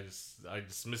because I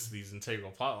just miss these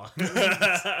integral plot lines.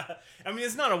 I mean,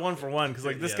 it's not a 1-for-1 because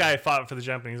this guy fought for the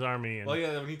Japanese army. And... Well,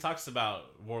 yeah, when he talks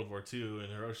about World War II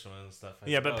and Hiroshima and stuff.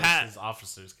 But Pat, his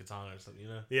officer's katana or something,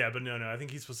 Yeah, but no, I think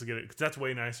he's supposed to get it because that's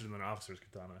way nicer than an officer's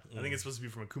katana. I think it's supposed to be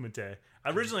from a kumite.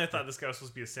 Originally, I thought this guy was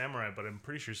supposed to be a samurai, but I'm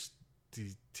pretty sure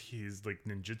he's like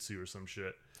ninjutsu or some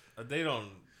shit. They don't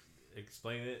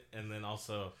explain it, and then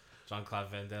also. Jean-Claude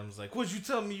Van Damme's like, what'd you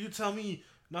tell me? You tell me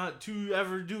not to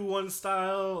ever do one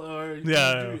style, or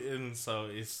and so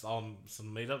it's all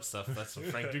some made up stuff. That's what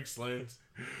Frank Dukes learned.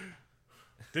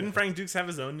 Didn't Frank Dukes have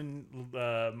his own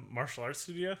martial arts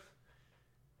studio?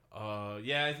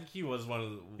 Yeah, I think he was one of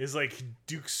the. It's like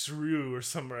Duke Sru or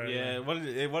somewhere. Yeah, what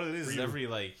it is every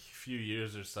like few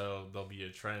years or so there'll be a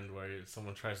trend where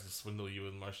someone tries to swindle you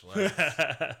with martial arts.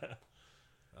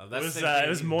 It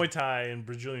was Muay Thai and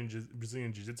Brazilian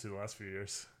Jiu-Jitsu the last few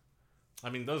years. I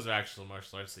mean, those are actual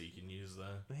martial arts that you can use,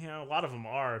 though. Yeah, a lot of them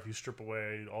are if you strip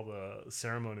away all the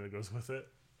ceremony that goes with it.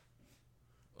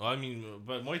 Well, I mean,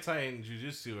 but Muay Thai and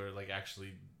Jiu-Jitsu are like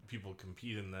actually people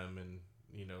compete in them, and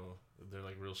they're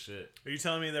like real shit. Are you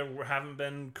telling me there haven't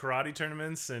been karate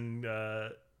tournaments and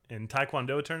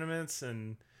taekwondo tournaments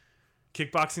and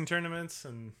kickboxing tournaments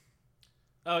and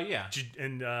oh yeah,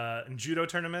 and judo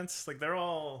tournaments? Like they're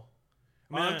all.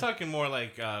 Well, I'm talking more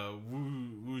like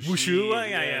wushu,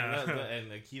 yeah.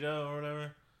 and aikido or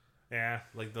whatever. Yeah,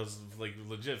 like those like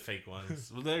legit fake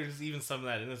ones. Well, there's even some of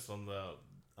that in this on the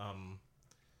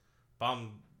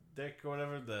bomb deck or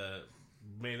whatever, the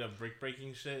made up brick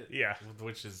breaking shit. Yeah,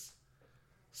 which is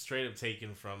straight up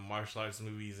taken from martial arts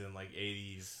movies in like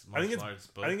 80s martial arts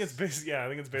books. I think it's based. Yeah, I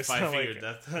think it's based on like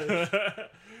death touch.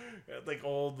 like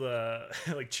old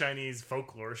like Chinese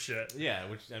folklore shit. Yeah,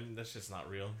 which I mean that's just not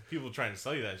real. People trying to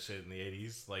sell you that shit in the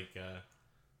 80s, like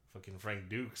fucking Frank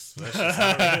Dukes. That's just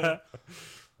not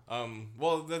real.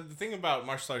 Well, the thing about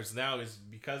martial arts now is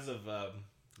because of the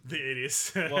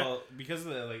 80s. Well, because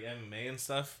of the like MMA and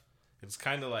stuff, it's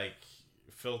kind of like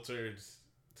filtered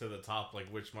to the top, like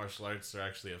which martial arts are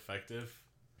actually effective,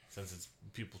 since it's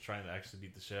people trying to actually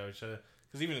beat the shit out of each other.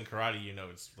 Because even in karate,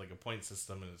 it's like a point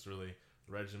system and it's really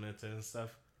regimented and stuff.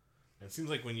 And it seems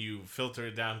like when you filter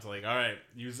it down to like, all right,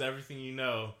 use everything you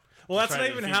know. Well, that's not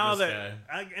even how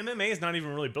MMA is not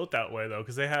even really built that way though,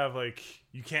 because they have like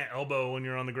you can't elbow when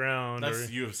you're on the ground. That's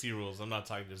UFC rules. I'm not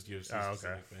talking just UFC specifically.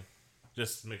 Okay.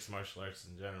 Just mixed martial arts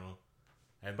in general.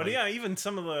 And but yeah, even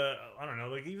some of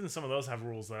even some of those have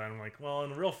rules that I'm like, well,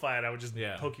 in a real fight, I would just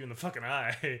poke you in the fucking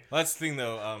eye. Well, that's the thing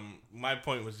though. My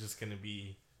point was just going to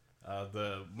be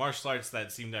the martial arts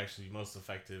that seem to actually be most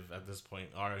effective at this point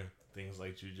are things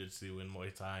like jiu-jitsu and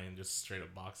Muay Thai and just straight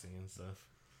up boxing and stuff.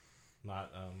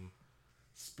 Not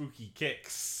spooky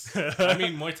kicks. I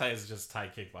mean, Muay Thai is just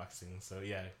Thai kickboxing, so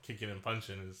yeah, kicking and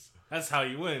punching that's how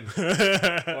you win.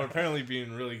 Or apparently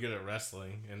being really good at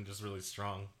wrestling and just really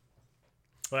strong.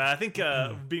 Well, I think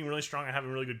being really strong and having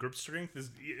really good grip strength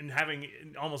and having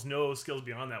almost no skills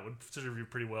beyond that would serve you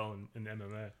pretty well in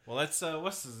MMA. Well, that's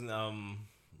what's his Khabib.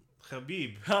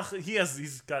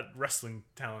 He's got wrestling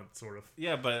talent, sort of.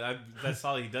 Yeah, but that's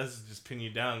all he does is just pin you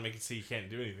down and make it so you can't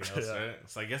do anything else, right?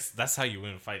 So I guess that's how you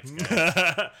win fights,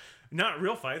 guys. Not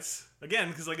real fights. Again,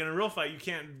 because like in a real fight, you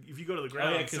can't, if you go to the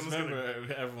ground, because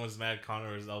remember, everyone's mad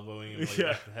Conor was elbowing him like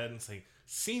back the head, and it's like,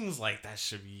 seems like that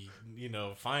should be,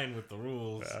 fine with the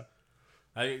rules.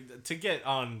 Yeah. To get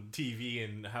on TV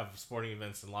and have sporting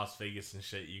events in Las Vegas and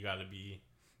shit, you gotta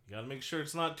make sure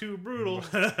it's not too brutal.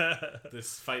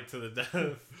 This fight to the death.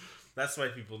 That's why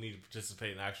people need to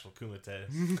participate in actual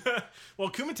kumites. Well,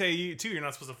 kumite too, you're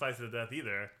not supposed to fight to the death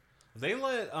either. They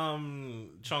let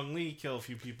Chong Li kill a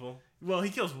few people. Well, he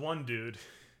kills one dude.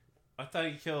 I thought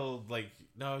he killed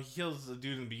he kills the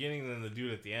dude in the beginning and then the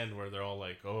dude at the end where they're all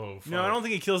like, oh fuck. No, I don't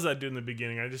think he kills that dude in the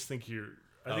beginning. I just think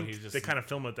I think they kind of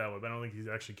film it that way, but I don't think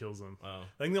he actually kills him. Oh.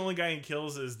 I think the only guy he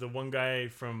kills is the one guy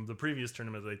from the previous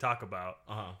tournament that they talk about.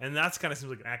 Uh-huh. And that's kind of seems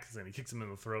like an accident. He kicks him in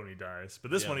the throat and he dies.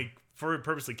 But this one, he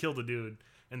purposely killed the dude.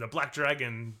 And the Black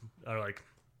Dragon are like,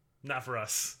 not for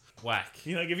us. Whack.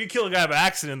 Like if you kill a guy by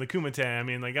accident in the Kumite, I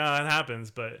mean, like, that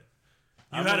happens, but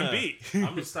you had him beat. I'm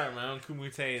going to start my own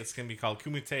Kumite. It's going to be called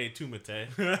Kumite Tumite.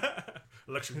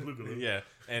 Electric Boogaloo. Yeah.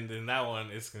 And in that one,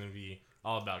 it's going to be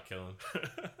all about killing.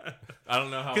 I don't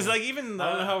know how. Because like I don't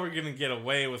know how we're gonna get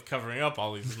away with covering up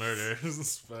all these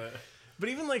murders, but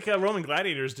even like Roman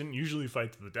gladiators didn't usually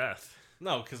fight to the death.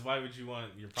 No, because why would you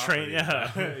want your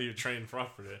property? Your trained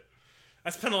property. I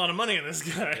spent a lot of money on this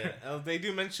guy. Yeah. They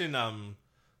do mention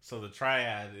so the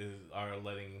Triad are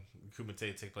letting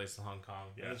Kumite take place in Hong Kong.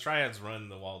 Yeah, and the Triads run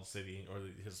the walled city, or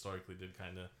they historically did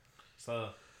kind of. So.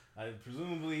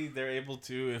 Presumably they're able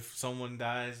to, if someone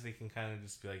dies, they can kind of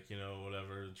just be like,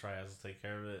 whatever, the Triads will take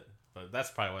care of it. But that's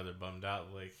probably why they're bummed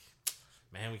out. Like,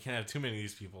 man, we can't have too many of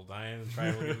these people dying. The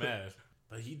Triad will get mad.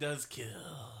 But he does kill.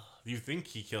 You think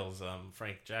he kills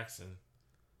Frank Jackson.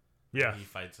 Yeah. He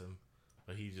fights him.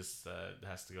 But he just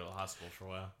has to go to the hospital for a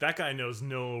while. That guy knows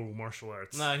no martial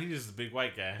arts. Nah, he's just a big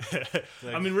white guy.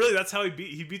 I mean, really, that's how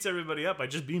he beats everybody up by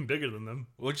just being bigger than them.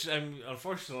 Which,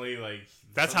 unfortunately, like...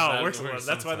 That's how it works.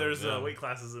 That's why there's weight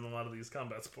classes in a lot of these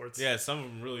combat sports. Yeah, some of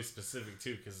them really specific,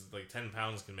 too, because, 10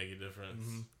 pounds can make a difference.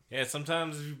 Mm-hmm. Yeah,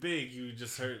 sometimes if you're big, you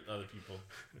just hurt other people.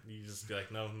 You just be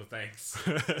like, no thanks.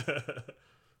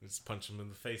 Just punch him in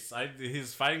the face.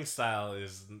 His fighting style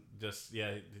is just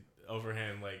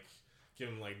overhand, like give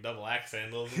him like double axe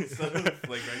handles and stuff, like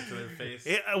right to their face.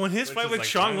 When his fight with like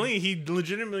Chong Li,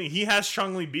 he has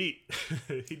Chong Li beat.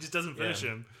 He just doesn't finish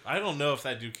him. I don't know if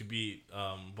that dude could beat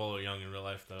Bolo Yeung in real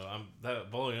life though.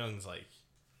 Bolo Yeung's like,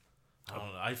 I don't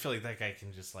know. I feel like that guy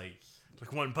can just like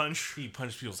one punch. He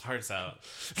punched people's hearts out.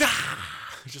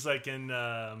 Just like in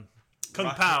Kung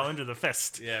Pao into the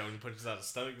fist. Yeah, when he punches out his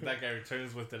stomach, that guy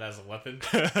returns with it as a weapon.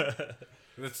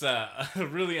 It's a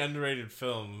really underrated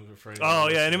film. For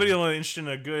anybody interested in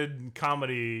a good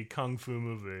comedy kung fu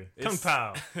movie? Kung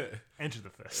Pao, Enter the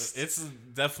Fist. It's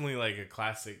definitely like a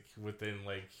classic within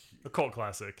like a cult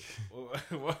classic.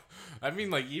 I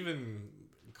mean, like even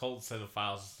cult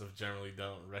cinephiles and stuff generally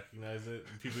don't recognize it.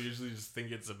 People usually just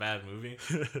think it's a bad movie.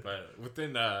 But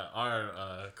within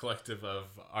our collective of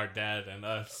our dad and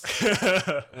us,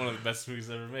 one of the best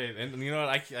movies ever made. And you know what?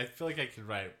 I feel like I could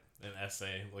write an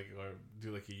essay, like, or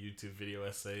do like a YouTube video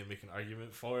essay and make an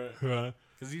argument for it.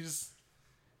 Because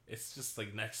it's just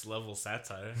like next level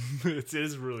satire. It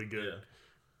is really good.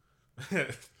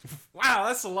 Yeah. Wow,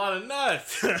 that's a lot of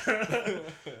nuts.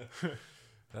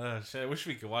 Shit, I wish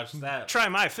we could watch that. Try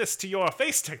my fist to your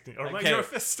face technique, or your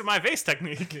fist to my face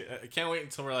technique. I can't wait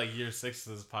until we're like year 6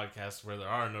 of this podcast where there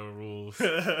are no rules.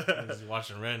 We're just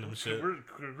watching random shit. We're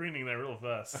reading that real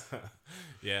fast.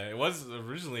 Yeah, it was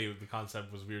originally the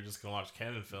concept was we were just gonna watch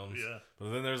canon films. Yeah,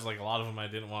 but then there's like a lot of them I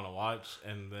didn't want to watch,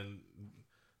 and then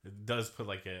it does put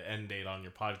like an end date on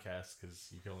your podcast because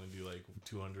you can only do like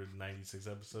 296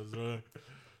 episodes.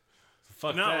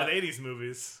 Fuck not that. with 80s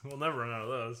movies. We'll never run out of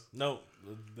those. No,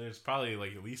 there's probably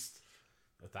like at least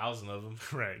 1,000 of them.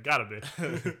 Right, gotta be.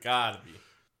 Gotta be.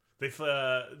 They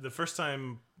the first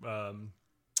time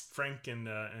Frank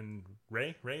and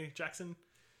Ray Jackson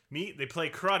meet, they play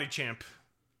Karate Champ.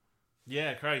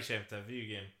 Yeah, Karate Champ, that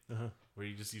video game where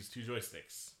you just use 2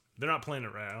 joysticks. They're not playing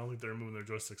it right. I don't think they're moving their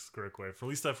joysticks the correct way. For at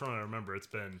least that's from what I remember. It's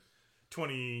been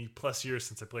 20 plus years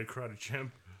since I played Karate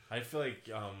Champ. I feel like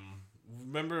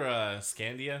remember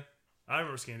Scandia? I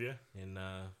remember Scandia. In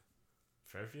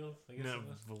Fairfield, I guess. No,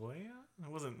 Vallejo? It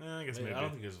wasn't. I guess maybe. I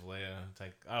don't think it was Vallejo.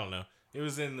 I don't know. It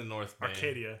was in the North Bay.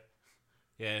 Arcadia.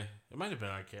 Yeah, it might have been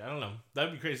Arcadia. I don't know.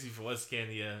 That'd be crazy if it was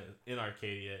Scandia in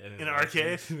Arcadia. And in an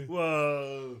arcade?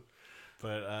 Whoa.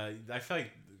 But I feel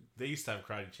like they used to have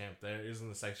Karate Champ there. It was in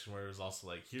the section where it was also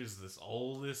like, here's this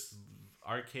oldest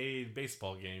arcade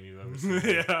baseball game you've ever seen.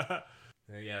 Yeah.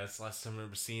 Yeah, that's the last time I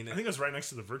remember seeing it. I think it was right next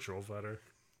to the Virtual Fighter.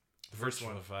 The first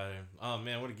one. Fighter. Oh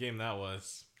man, what a game that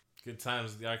was. Good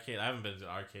times at the arcade. I haven't been to the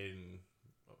arcade in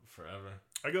forever.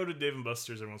 I go to Dave &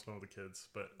 Buster's every once in a while with the kids,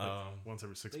 but once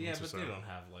every 6 months or so. Yeah, but they don't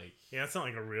have like... Yeah, it's not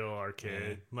like a real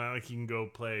arcade. Yeah. Like you can go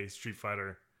play Street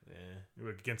Fighter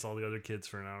against all the other kids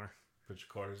for an hour. Put your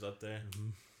quarters up there. Mm-hmm.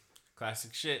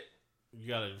 Classic shit.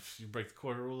 You break the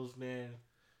quarter rules, man.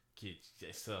 Get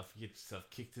yourself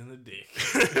kicked in the dick.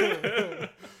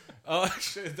 Oh,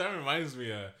 shit, that reminds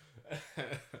me of...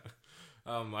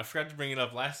 I forgot to bring it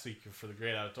up last week for the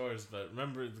Great Outdoors, but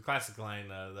remember the classic line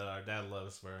that our dad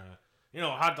loves where,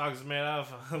 hot dogs are made out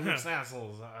of lips and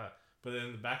assholes. But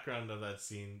in the background of that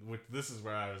scene, this is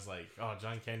where I was like, oh,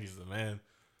 John Candy's the man.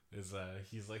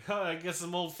 He's like, oh, I guess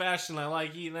I'm old fashioned. I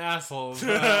like eating assholes.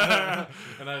 And I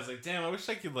was like, damn, I wish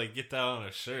I could like get that on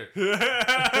a shirt.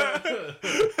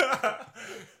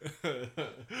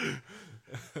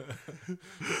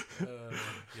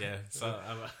 Yeah, so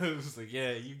I was like,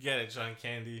 yeah, you get it, John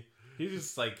Candy. He's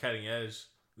just like cutting edge.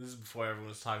 This is before everyone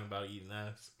was talking about eating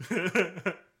ass.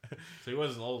 So he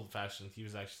wasn't old fashioned. He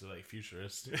was actually like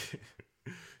futurist.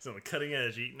 He's on the cutting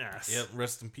edge eating ass. Yep,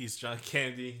 rest in peace, John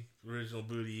Candy, original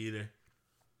booty eater.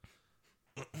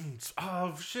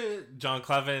 Oh shit!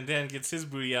 Jean-Claude Van Damme gets his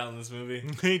booty out in this movie.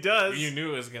 He does. You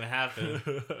knew it was gonna happen.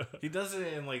 He does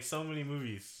it in like so many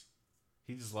movies.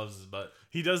 He just loves his butt.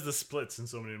 He does the splits in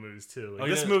so many movies too. Like,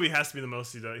 this movie has to be the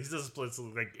most he does. He does splits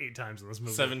like 8 times in this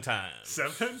movie. 7 times.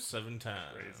 7? 7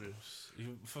 times. Crazy.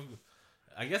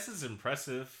 I guess it's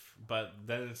impressive, but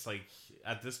then it's like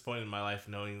at this point in my life,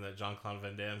 knowing that Jean-Claude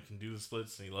Van Damme can do the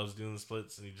splits and he loves doing the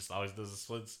splits and he just always does the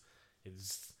splits.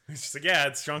 It's just like, yeah,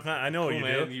 it's Jean-Claude. I know cool, you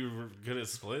man. do. You were good at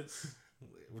splits.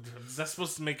 Is that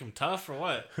supposed to make him tough or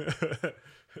what?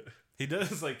 He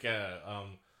does like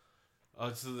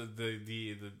so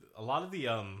the a lot of the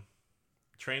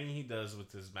training he does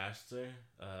with his master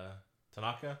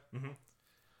Tanaka. Mm-hmm.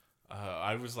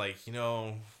 I was like,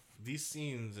 these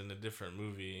scenes in a different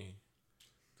movie,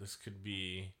 this could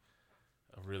be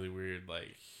a really weird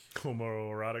like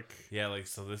homoerotic. Yeah, like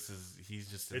so he's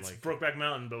just in, it's like Brokeback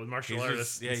Mountain, but with martial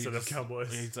artists instead of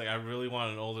cowboys. He's like, I really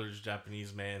want an older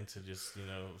Japanese man to just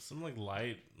some like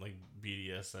light like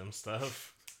BDSM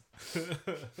stuff.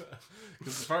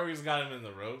 Because the part where he's got him in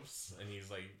the ropes and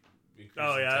he's like,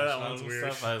 that one's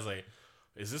weird. Stuff, I was like,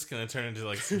 is this gonna turn into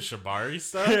like some shibari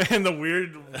stuff? And the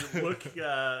weird look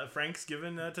Frank's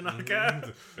given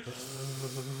Tanaka.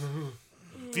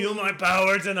 Feel my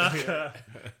power, Tanaka.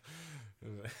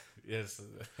 Yes,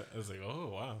 I was like, oh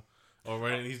wow. Or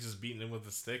when he's just beating him with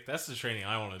a stick. That's the training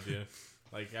I want to do.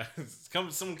 Like,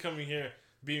 someone coming here,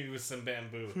 beat me with some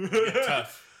bamboo. Get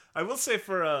tough. I will say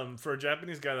for a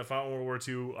Japanese guy that fought in World War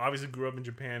II, obviously grew up in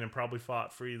Japan and probably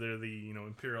fought for either the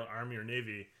Imperial Army or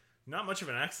Navy. Not much of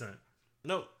an accent.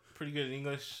 Nope, pretty good in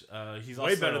English. He's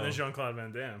way better than Jean-Claude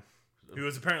Van Damme, who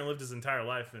has apparently lived his entire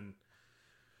life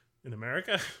in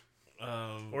America.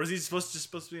 Or is he supposed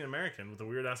to be an American with a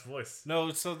weird ass voice?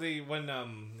 No, so when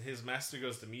his master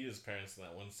goes to meet his parents in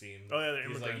that one scene. Oh yeah,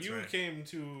 he's like, you came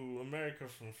to America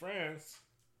from France,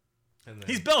 and then,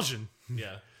 he's Belgian.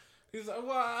 Yeah, he's like,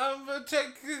 well, I'm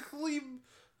technically.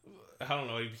 I don't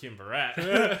know. He became Barat.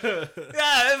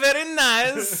 Yeah, very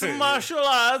nice martial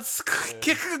arts,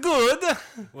 kick good.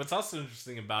 What's also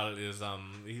interesting about it is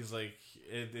he's like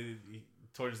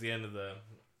towards the end of the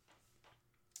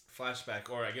flashback,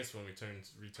 or I guess when we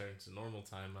return to normal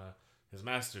time, his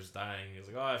master's dying. He's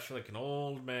like, oh, I feel like an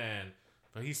old man,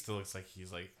 but he still looks like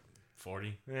he's like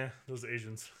 40. Yeah, those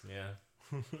Asians.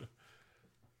 Yeah,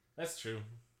 that's true.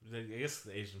 I guess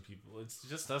the Asian people, it's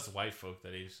just us white folk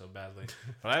that age so badly.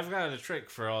 But I've got a trick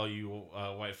for all you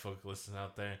white folk listening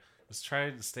out there. Just try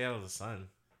to stay out of the sun.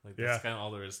 Like that's kind of all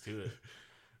there is to it.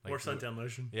 Like, or suntan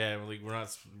lotion. Yeah, like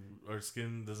our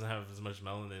skin doesn't have as much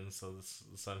melanin, so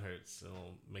the sun hurts.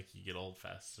 It'll make you get old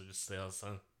fast. So just stay out of the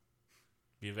sun.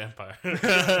 Be a vampire.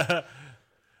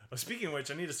 Well, speaking of which,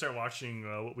 I need to start watching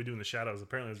What We Do in the Shadows.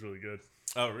 Apparently, it's really good.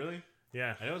 Oh, really?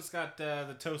 Yeah. I know it's got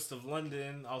the Toast of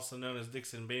London, also known as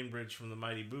Dixon Bainbridge from the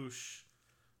Mighty Boosh.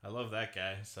 I love that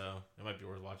guy, so it might be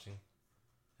worth watching.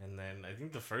 And then I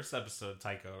think the first episode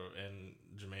Tycho and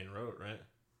Jermaine wrote, right?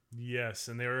 Yes,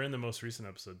 and they were in the most recent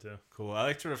episode too. Cool. I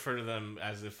like to refer to them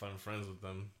as if I'm friends with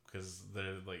them because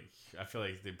they're like, I feel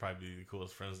like they'd probably be the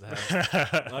coolest friends to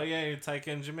have. Oh yeah,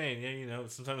 Tycho and Jermaine. Yeah,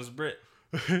 sometimes Brit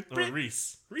or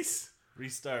Reese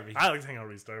Darby. I like to hang out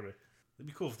with Reese Darby. It'd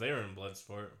be cool if they were in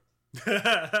Bloodsport.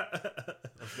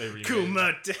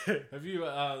 Kombat. Have you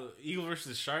Eagle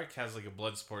versus Shark has like a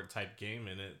Bloodsport type game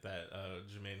in it that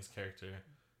Jermaine's character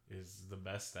is the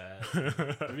best at.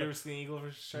 Have you ever seen Eagle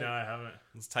vs. Shark? No, I haven't.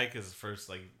 It's Taika's first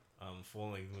like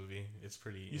full-length movie. It's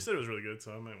pretty. You said it was really good,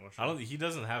 so I might watch it. He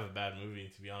doesn't have a bad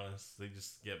movie, to be honest. They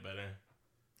just get better.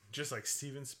 Just like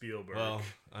Steven Spielberg. Well,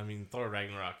 I mean, Thor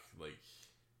Ragnarok, like,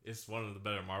 it's one of the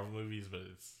better Marvel movies, but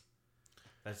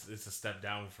it's a step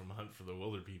down from Hunt for the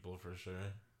Wilder People for sure.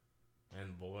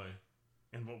 And boy.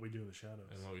 And What We Do in the Shadows.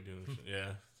 And What We Do in the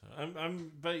yeah. So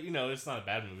but it's not a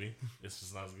bad movie. It's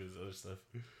just not as good as other stuff.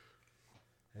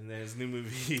 And then his new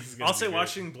movie. I'll say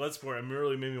watching Bloodsport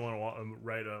really made me want to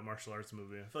write a martial arts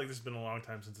movie. I feel like this has been a long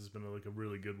time since it's been a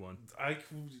really good one. I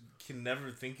can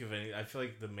never think of any. I feel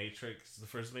like the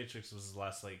first Matrix was the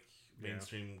last like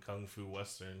mainstream kung fu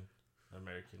western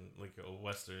American, like a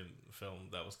western film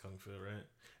that was kung fu, right?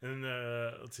 And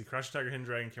then let's see, Crouching Tiger, Hidden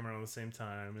Dragon came around at the same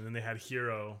time, and then they had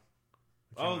Hero.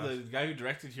 The guy who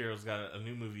directed Hero's got a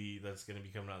new movie that's going to be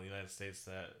coming out in the United States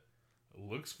that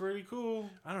looks pretty cool.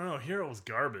 I don't know. Hero was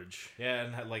garbage. Yeah,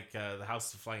 and had like the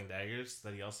House of Flying Daggers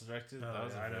that he also directed. That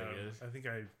was very good. I think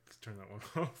I turned that one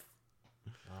off.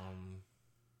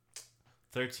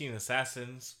 13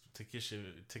 Assassins, Takeshi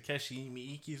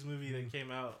Miike's movie that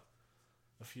came out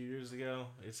a few years ago.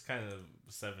 It's kind of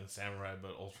Seven Samurai,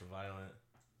 but ultra violent.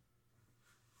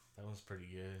 That one's pretty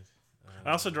good.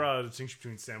 I also draw a distinction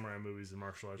between samurai movies and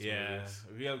martial arts movies.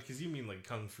 Yeah, because you mean like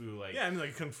kung fu, like I mean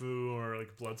like kung fu or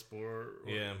like Bloodsport.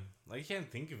 Like I can't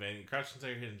think of any. Crouching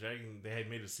Tiger, Hidden Dragon. They had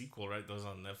made a sequel, right? Those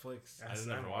on Netflix. I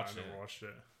never watched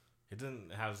it. It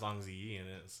didn't have Zhang Ziyi in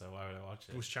it, so why would I watch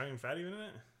it? Was Chow Yun-fat even in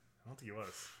it? I don't think he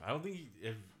was. I don't think.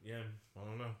 I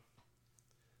don't know.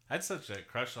 I had such a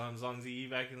crush on Zhang Ziyi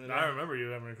back in the day. I remember you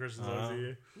having a crush on Zhang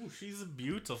Ziyi. Ooh, she's a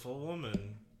beautiful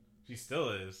woman. She still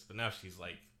is, but now she's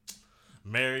like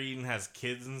married and has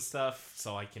kids and stuff,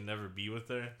 so I can never be with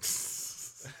her.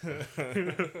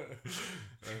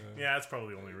 Yeah, that's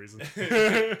probably the only reason.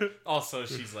 Also,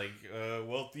 she's like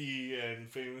wealthy and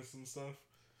famous and stuff.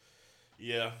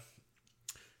 Yeah,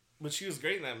 but she was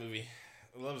great in that movie.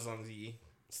 I love Zhang Ziyi.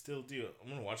 Still do. I'm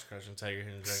gonna watch Crouching Tiger,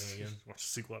 Hidden Dragon again. Watch the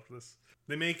sequel after this.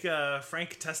 They make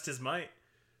Frank test his might.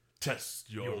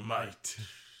 Test your might.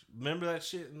 Remember that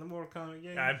shit in the Mortal Kombat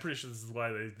game? Yeah, I'm pretty sure this is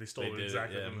why they stole it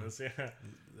exactly from this. Yeah.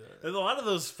 There's a lot of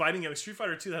those fighting games. Street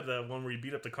Fighter 2 had the one where you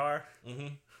beat up the car.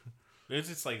 Mm-hmm. There's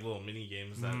just like little mini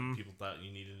games that people thought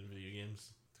you needed in video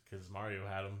games because Mario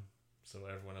had them, so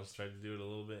everyone else tried to do it a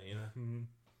little bit, you know. Mm-hmm.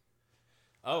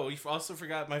 Oh, we also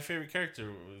forgot my favorite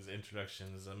character was introduction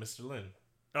is Mr. Lin.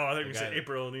 Oh, I think you said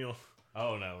April O'Neil.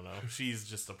 Oh no, she's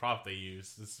just a prop they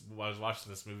use. I was watching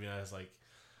this movie and I was like,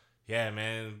 yeah,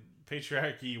 man,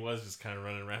 patriarchy was just kind of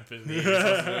running rampant.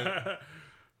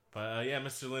 But yeah,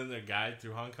 Mr. Lin, their guide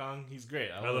through Hong Kong, he's great.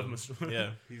 I love Mr. Lin. Yeah,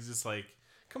 he's just like,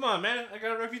 come on, man, I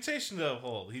got a reputation to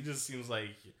uphold. He just seems like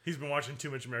he's been watching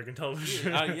too much American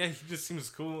television. Yeah, he just seems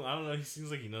cool. I don't know. He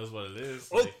seems like he knows what it is.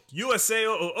 Oh, like, USA,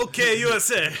 okay,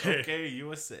 USA, okay,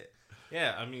 USA.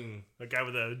 Yeah, I mean, a guy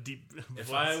with a deep. If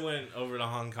voice. I went over to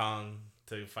Hong Kong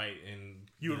to fight in,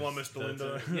 you would want Mr.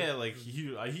 Linda. Yeah, like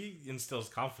he instills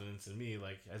confidence in me.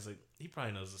 Like I was like, he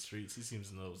probably knows the streets. He seems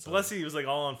to know. Plus, he was like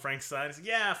all on Frank's side. He's like,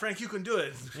 yeah, Frank, you can do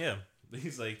it. Yeah,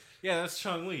 he's like, yeah, that's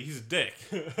Chong Li. He's a dick.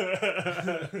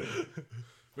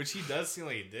 Which he does seem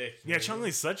like a dick. Yeah, Chong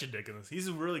Li's such a dick in this. He's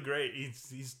really great.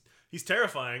 He's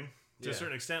terrifying to a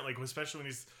certain extent. Like especially when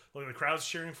he's like the crowd's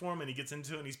cheering for him and he gets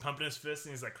into it and he's pumping his fist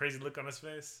and he's that crazy look on his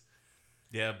face.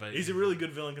 Yeah, but he's a really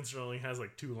good villain considering he has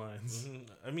like 2 lines.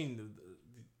 Mm-hmm. I mean,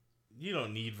 you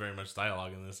don't need very much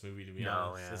dialogue in this movie to be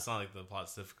honest. Yeah. It's not like the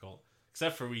plot's difficult,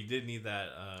 except for we did need that.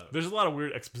 There's a lot of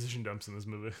weird exposition dumps in this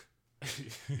movie.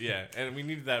 Yeah, and we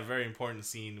needed that very important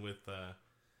scene with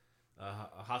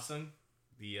Hassan.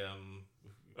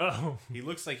 He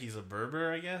looks like he's a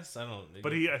Berber, I guess. I don't.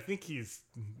 But I think he's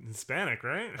Hispanic,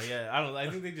 right? Oh, yeah, I don't. I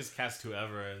think they just cast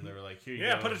whoever, and they were like, "Here you go."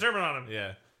 Yeah, put a turban on him.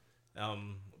 Yeah,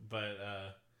 but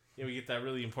we get that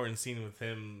really important scene with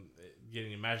him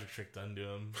getting a magic trick done to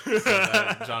him, so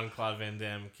that Jean-Claude Van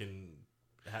Damme can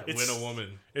win a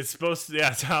woman. It's supposed to.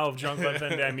 Yeah, it's how Jean-Claude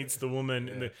Van Damme meets the woman.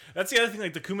 Yeah. That's the other thing.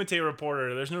 Like the Kumite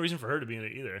reporter, there's no reason for her to be in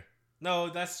it either. No,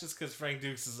 that's just because Frank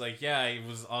Dukes is like, yeah, he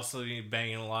was also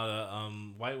banging a lot of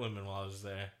white women while I was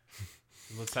there.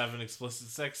 Let's have an explicit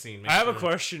sex scene. I have a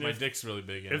question. My dick's really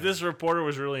big. If this reporter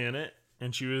was really in it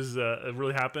and she was, it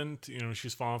really happened, she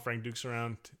was following Frank Dukes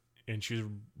around and she was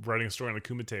writing a story on the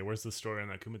Kumite. Where's the story on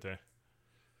that Kumite?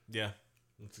 Yeah,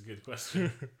 that's a good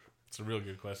question. It's a real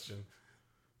good question.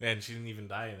 And she didn't even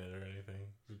die in it or anything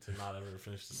to not ever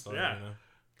finish the story. Yeah.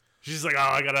 She's like, oh,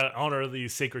 I gotta honor the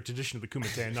sacred tradition of the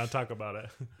Kumite and not talk about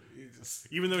it.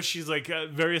 Even though she's like,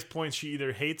 at various points, she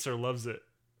either hates or loves it.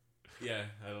 Yeah,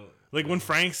 I don't. Like when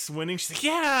Frank's winning, she's like,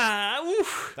 yeah,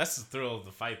 woof. That's the thrill of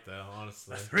the fight, though,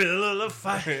 honestly. The thrill of the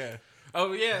fight. Yeah.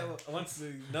 Oh, yeah.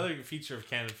 Another feature of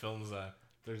canon films,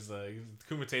 there's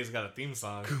Kumate's got a theme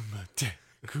song. Kumite.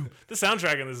 The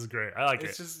soundtrack in this is great. I like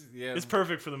it. It's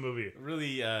perfect for the movie.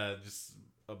 Really, just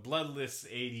a bloodless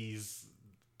 80s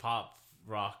pop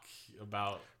rock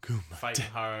about Kumite, fighting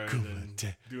hard and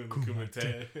doing the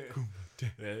Kumite. Yeah,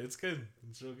 it's good.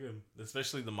 It's real good.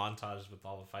 Especially the montage with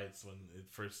all the fights when it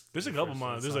first... There's a couple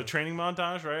montages. There's a training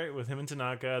montage, right? With him and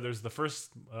Tanaka. There's the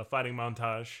first fighting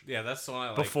montage. Yeah, that's the one I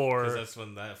like. Before... Because that's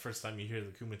when that first time you hear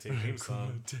the Kumite theme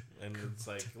song. And it's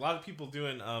like a lot of people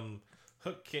doing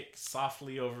hook kicks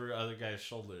softly over other guys'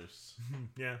 shoulders.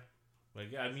 Yeah.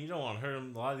 Like, I mean, you don't want to hurt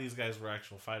them. A lot of these guys were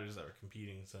actual fighters that were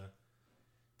competing, so...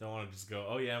 Don't want to just go,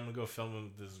 oh yeah, I'm going to go film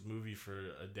this movie for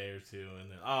a day or two, and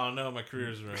then, oh no, my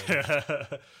career's ruined.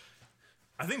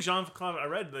 I think I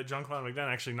read that Jean-Claude Van Damme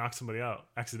actually knocked somebody out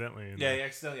accidentally. Yeah, he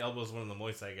accidentally elbows one of the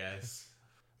Muay Thai guys.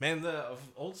 Man, the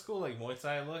old school like Muay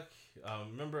Thai look,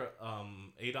 remember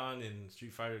Adon in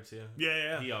Street Fighter 2?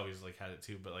 Yeah. He always like had it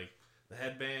too, but like the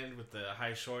headband with the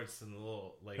high shorts and the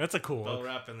little like that's a cool bell look.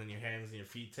 wrap, and then your hands and your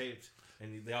feet taped,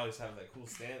 and they always have that cool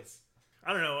stance.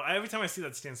 I don't know. Every time I see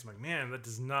that stance, I'm like, man, that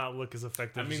does not look as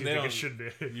effective as they think it should be.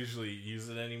 Usually use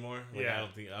it anymore. Like, yeah.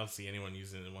 I don't see anyone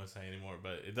using it in Muay Thai anymore,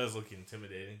 but it does look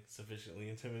intimidating, sufficiently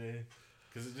intimidating,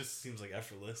 because it just seems like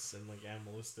effortless and like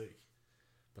animalistic.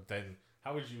 But then,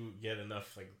 how would you get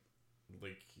enough like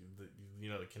the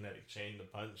kinetic chain to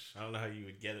punch? I don't know how you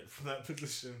would get it from that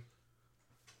position.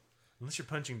 Unless you're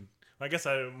punching. I guess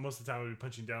most of the time I would be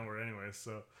punching downward anyways.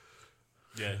 So.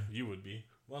 Yeah, you would be.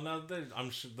 Well, no, I'm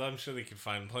sure they could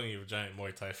find plenty of giant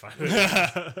Muay Thai fighters.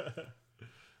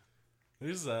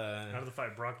 There's how to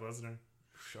fight Brock Lesnar?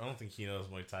 I don't think he knows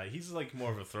Muay Thai. He's like more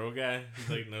of a throw guy.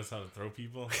 He like knows how to throw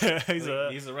people. he's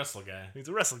a wrestle guy. He's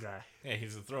a wrestle guy. Yeah,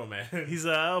 he's a throw man. He's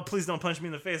oh, please don't punch me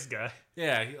in the face guy.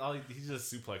 Yeah, he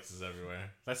just suplexes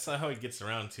everywhere. That's how he gets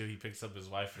around too. He picks up his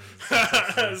wife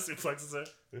and suplexes her.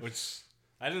 Which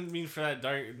I didn't mean for that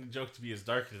dark joke to be as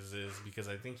dark as it is because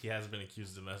I think he has been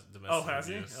accused of domestic abuse. Oh, has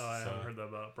he? Oh, I haven't heard that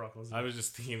about Brock Lesnar. I was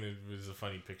just thinking it was a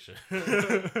funny picture.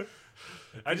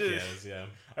 I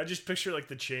just picture like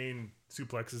the chain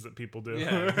suplexes that people do.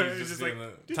 Yeah, he's just like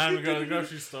time to go to the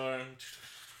grocery store.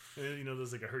 You know,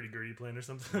 there's like a hurdy-gurdy plane or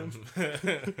something.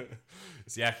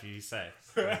 It's Yaki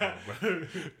sex.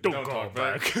 Don't talk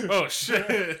back. Oh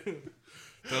shit!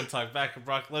 Don't talk back.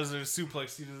 Brock Lesnar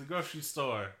suplex you to the grocery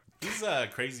store. He's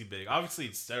crazy big. Obviously,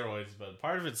 it's steroids, but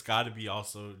part of it's got to be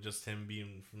also just him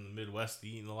being from the Midwest,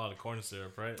 eating a lot of corn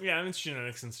syrup, right? Yeah, and it's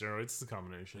genetics and steroids. It's a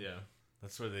combination. Yeah,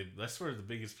 that's where the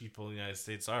biggest people in the United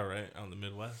States are, right? Out in the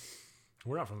Midwest.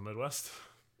 We're not from the Midwest.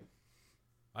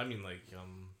 I mean, like,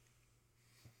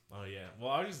 oh yeah. Well,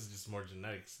 obviously, it's just more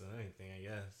genetics than anything, I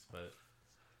guess. But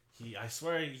I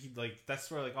swear,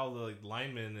 that's where like all the like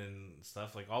linemen and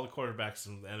stuff, like all the quarterbacks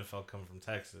in the NFL come from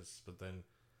Texas, but then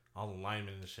all the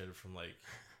linemen and shit are from like.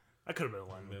 I could have been a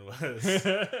lineman. Midwest.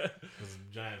 Those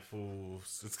giant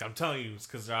fools. I'm telling you, it's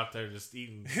because they're out there just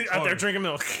eating. Out there drinking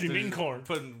milk, eating corn,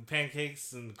 putting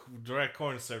pancakes and direct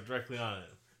corn syrup directly on it.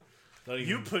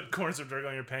 You put corn syrup directly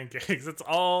on your pancakes. That's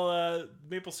all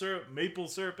maple syrup. Maple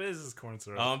syrup is corn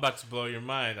syrup. Oh, I'm about to blow your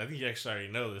mind. I think you actually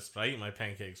already know this, but I eat my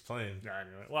pancakes plain. Yeah, I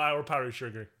knew it. Well, or powdered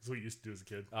sugar. That's what you used to do as a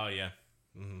kid. Oh yeah.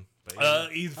 Mm-hmm. But,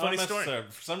 funny story.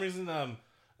 Syrup. For some reason,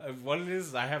 what it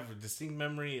is, I have a distinct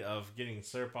memory of getting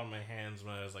syrup on my hands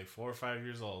when I was like 4 or 5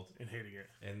 years old and hating it.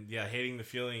 And yeah, hating the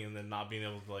feeling, and then not being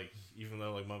able to like, even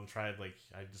though like mom tried, like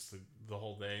I just the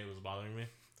whole day it was bothering me.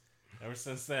 Ever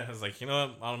since then, I was like, you know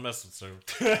what? I don't mess with syrup.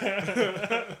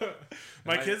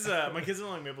 my kids don't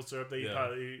like maple syrup. They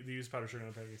use powdered sugar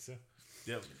on pancakes too.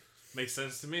 Yep, makes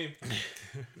sense to me.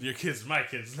 Your kids, my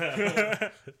kids now.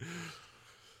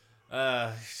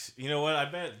 You know what? I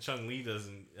bet Chung Lee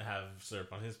doesn't have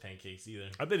syrup on his pancakes either.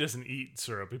 I bet he doesn't eat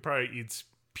syrup. He probably eats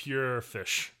pure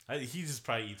fish. He just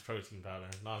probably eats protein powder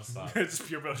nonstop. It's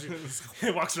pure protein. He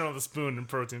walks around with a spoon and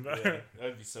protein powder. Yeah,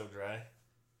 that'd be so dry.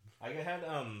 I had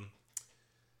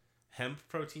hemp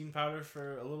protein powder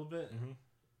for a little bit.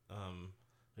 Mm-hmm.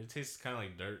 It tastes kind of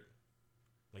like dirt.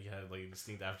 Like it had like a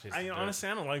distinct aftertaste. Honestly,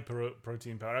 I don't like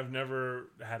protein powder. I've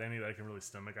never had any that I can really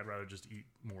stomach. I'd rather just eat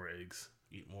more eggs.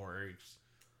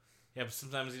 Yeah, but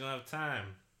sometimes you don't have time.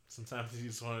 Sometimes you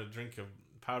just want to drink a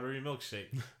powdery milkshake.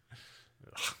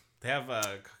 They have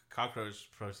cockroach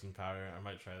protein powder. I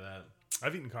might try that.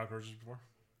 I've eaten cockroaches before.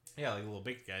 Yeah, like little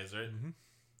baked guys, right? Mm-hmm.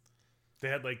 They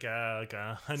had like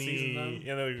a honey,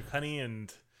 like honey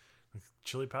and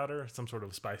chili powder, some sort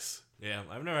of spice. Yeah,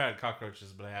 I've never had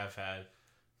cockroaches, but I have had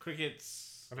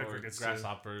crickets or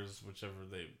grasshoppers, too. Whichever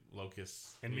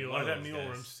locusts. And I've had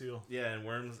mealworms too. Yeah, and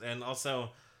worms, and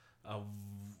also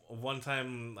one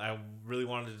time I really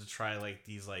wanted to try like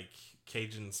these like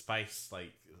Cajun spice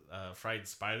like fried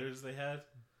spiders they had,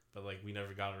 but like we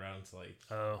never got around to like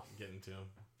getting to them.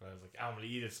 But I was like, I'm gonna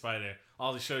eat a spider.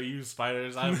 I'll show you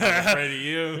spiders. I'm not afraid of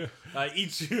you. I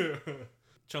eat you.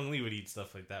 Chung Lee would eat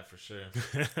stuff like that for sure.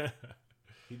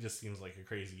 He just seems like a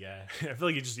crazy guy. I feel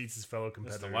like he just eats his fellow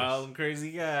competitors. Just a wild and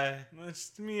crazy guy.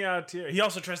 That's me out here. He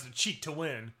also tries to cheat to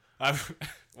win.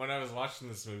 When I was watching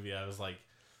this movie, I was like,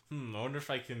 I wonder if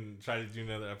I can try to do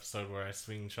another episode where I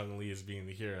swing Chung Lee as being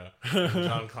the hero and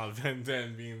Jean-Claude Van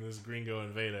Damme being this gringo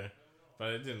invader.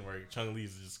 But it didn't work. Chung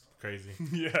Lee's just crazy.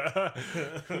 Yeah.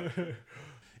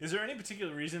 Is there any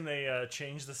particular reason they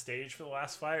changed the stage for the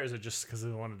last fight, or is it just because they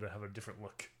wanted to have a different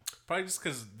look? Probably just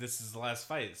because this is the last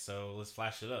fight, so let's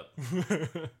flash it up.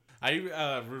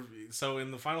 So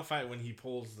in the final fight, when he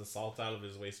pulls the salt out of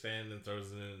his waistband and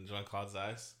throws it in Jean-Claude's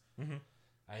eyes, mm-hmm.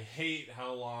 I hate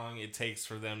how long it takes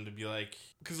for them to be like,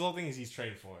 because the whole thing is he's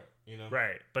trained for it, you know?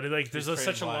 Right, but there's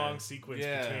such a long sequence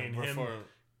between him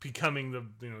becoming the,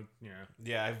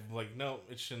 Yeah, I'm like, no,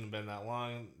 it shouldn't have been that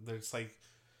long. There's like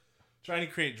trying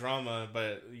to create drama,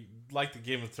 but like the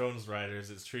Game of Thrones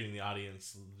writers, it's treating the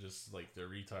audience just like they're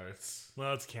retards.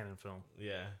 Well, it's canon film.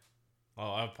 Yeah.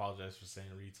 Oh, I apologize for saying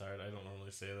retard. I don't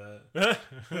normally say that.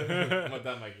 But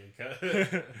that might get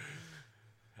cut.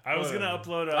 I was going to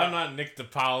upload I'm not Nick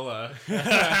DePaula.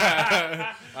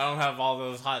 I don't have all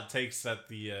those hot takes that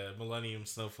the Millennium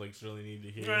Snowflakes really need to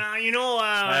hear.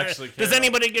 Does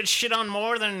anybody get shit on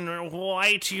more than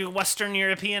white Western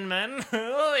European men?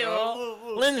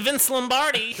 Vince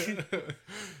Lombardi.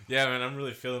 Yeah, man, I'm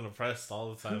really feeling oppressed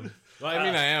all the time. Well, I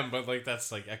mean, I am, but like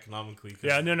that's like economically.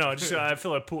 Yeah, no. I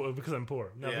feel like poor because I'm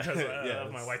poor, not because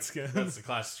of my white skin. That's the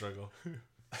class struggle.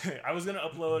 I was gonna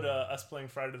upload us playing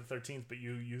Friday the 13th, but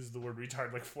you used the word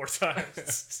retard like 4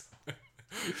 times.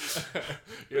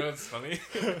 You know what's funny?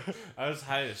 I was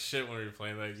high as shit when we were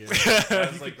playing that game.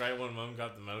 I was like right when Mom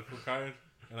got the medical card,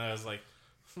 and I was like,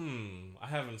 I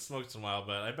haven't smoked in a while,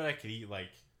 but I bet I could eat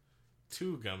like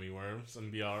 2 gummy worms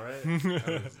and be all right.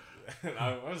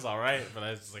 I was all right, but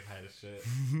I was just like high as shit.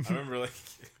 I remember like,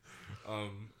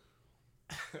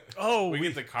 we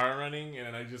get the car running,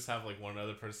 and I just have like one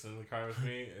other person in the car with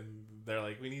me, and they're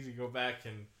like, "We need to go back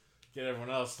and get everyone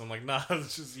else." And I'm like, "Nah,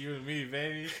 it's just you and me,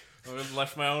 baby. I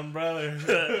left my own brother."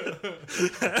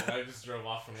 I just drove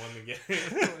off and won the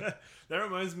game. That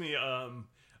reminds me. I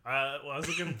was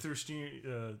looking through Steam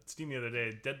the other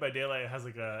day. Dead by Daylight has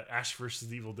like a Ash versus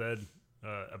the Evil Dead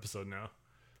episode now.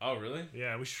 Oh, really?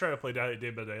 Yeah, we should try to play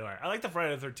Dead by Daylight. I like the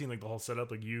Friday the 13th, like the whole setup,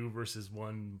 like you versus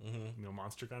one,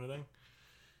 monster kind of thing.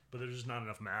 But there's just not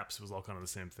enough maps. It was all kind of the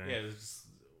same thing. Yeah, it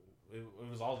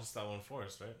was all just that one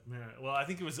forest, right? Yeah. Well, I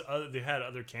think it was they had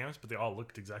other camps, but they all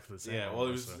looked exactly the same. Yeah. Well,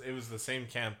 it was the same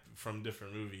camp from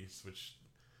different movies, which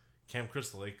Camp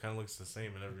Crystal Lake kind of looks the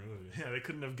same in every movie. Yeah, they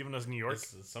couldn't have given us New York.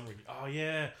 Oh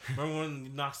yeah, remember when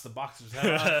he knocks the boxer's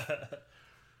head off?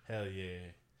 Hell yeah.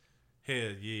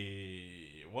 Hell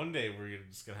yeah. One day we're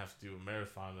just going to have to do a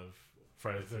marathon of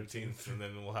Friday the 13th, and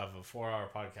then we'll have a 4-hour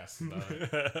podcast about it.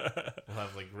 We'll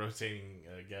have like rotating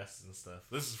guests and stuff.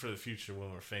 This is for the future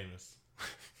when we're famous.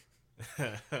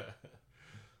 I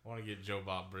want to get Joe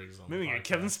Bob Briggs on Maybe the podcast. get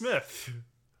Kevin Smith.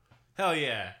 Hell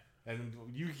yeah. And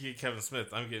you can get Kevin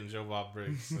Smith. I'm getting Joe Bob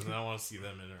Briggs. And I want to see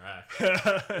them interact.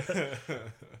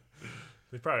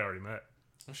 They probably already met.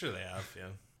 I'm sure they have, yeah.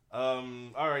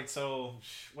 Alright, so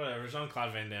whatever.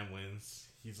 Jean-Claude Van Damme wins.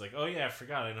 He's like, "Oh yeah, I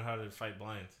forgot I know how to fight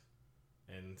blind."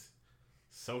 And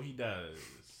so he does.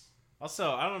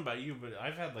 Also, I don't know about you, but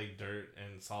I've had like dirt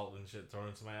and salt and shit thrown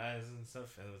into my eyes and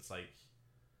stuff, and it's like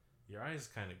your eyes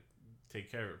kind of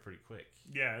take care of it pretty quick.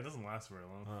 Yeah, it doesn't last very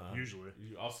long, usually.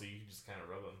 You can just kind of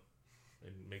rub them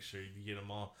and make sure you get them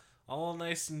all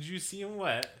nice and juicy and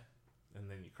wet,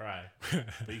 and then you cry,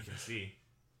 but you can see.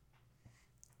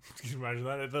 Can you imagine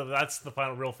that? That's the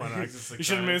real fun act. Like he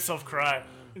should have made himself cry.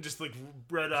 And just like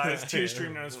red eyes, tears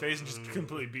streaming down his face, and just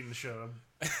completely beating the shit out of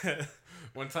him.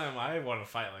 One time I want to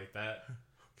fight like that.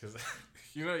 Because,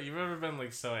 you've ever been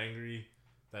like so angry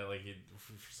that like it,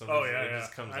 for some reason, it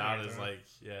just comes out as like,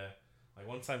 yeah. Like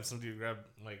one time some dude grabbed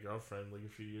my girlfriend like a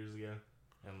few years ago.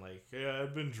 And like, yeah,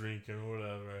 I've been drinking or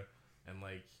whatever. And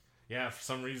like, yeah, for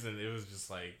some reason it was just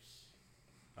like,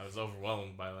 I was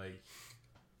overwhelmed by like,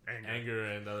 anger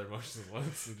and other emotions at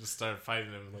once, and just started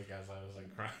fighting him like as I was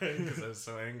like crying because I was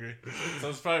so angry. So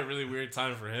it's probably a really weird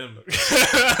time for him.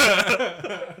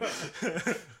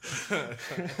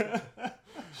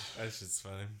 That shit's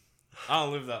funny. I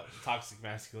don't live that toxic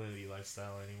masculinity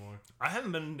lifestyle anymore. I have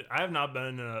not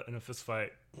been in a fist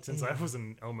fight since I was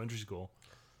in elementary school.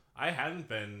 I hadn't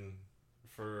been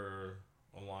for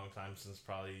a long time, since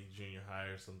probably junior high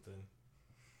or something,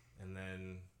 and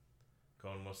then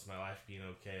going most of my life being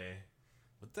okay.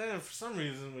 But then for some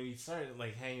reason when you start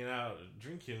like hanging out,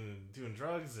 drinking and doing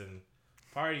drugs and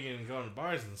partying and going to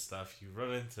bars and stuff, you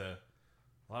run into a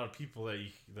lot of people that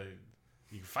you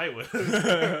can fight with.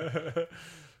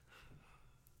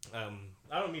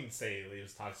 I don't mean to say it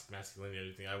was toxic masculinity or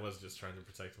anything. I was just trying to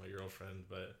protect my girlfriend,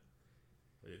 but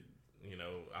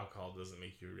alcohol doesn't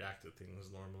make you react to things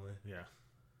normally. Yeah.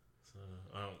 So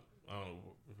I don't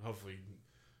hopefully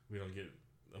we don't get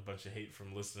a bunch of hate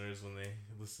from listeners when they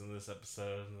listen to this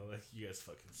episode and they're like, "You guys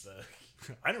fucking suck."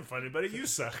 I didn't find anybody. You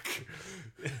suck.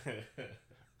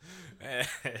 I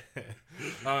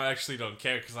actually don't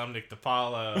care because I'm Nick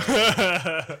DiPaolo.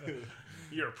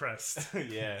 You're oppressed.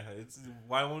 Yeah,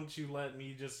 why won't you let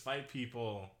me just fight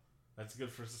people? That's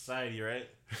good for society, right?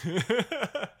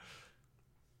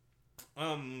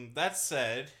 That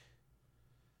said,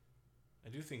 I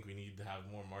do think we need to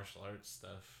have more martial arts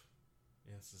stuff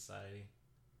in society.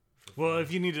 Well,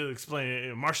 if you need to explain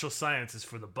it, martial science is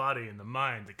for the body and the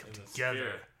mind to come together.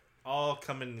 Spirit, all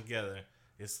coming together.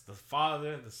 It's the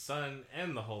Father, the Son,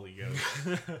 and the Holy Ghost.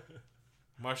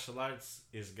 Martial arts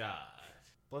is God.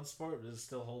 Bloodsport, does it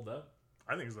still hold up?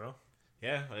 I think so.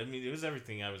 Yeah, I mean, it was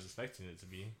everything I was expecting it to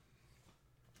be.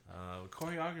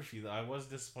 Choreography, though, I was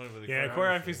disappointed with the choreography. Yeah,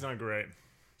 choreography's not great.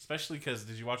 Especially because,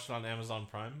 did you watch it on Amazon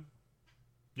Prime?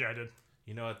 Yeah, I did.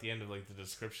 At the end of like the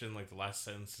description, like the last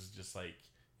sentence is just like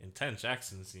intense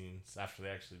action scenes after they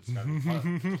actually describe the plot.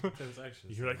 Intense action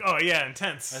You're like, oh yeah,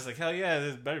 intense. I was like, hell yeah,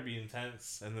 this better be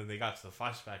intense. And then they got to the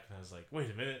flashback, and I was like,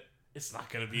 wait a minute, it's not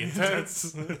gonna be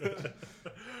intense.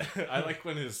 I like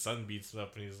when his son beats him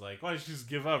up, and he's like, "Why don't you just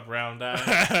give up, round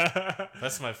eye?"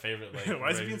 That's my favorite. Like, why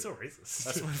is he being so racist?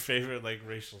 That's my favorite like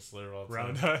racial slur of all time.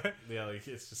 Round eye. Yeah, like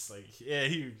it's just like, yeah,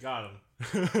 he got him.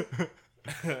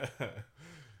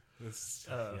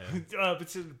 But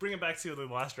to bring it back to the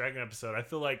Last Dragon episode, I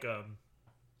feel like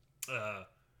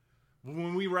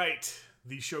when we write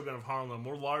the Shogun of Harlem,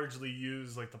 we'll largely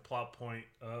use like the plot point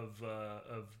of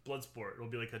Bloodsport. It'll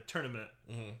be like a tournament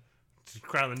to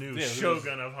crown the new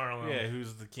Shogun of Harlem. Yeah,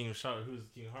 who's the king of Harlem?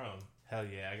 Hell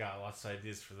yeah, I got lots of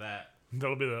ideas for that.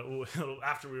 That'll be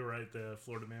after we write the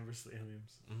Florida Man vs. the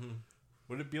Aliens. Mm-hmm.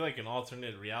 Would it be like an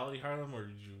alternate reality Harlem, or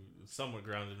did you somewhat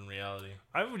grounded in reality?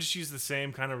 I would just use the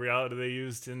same kind of reality they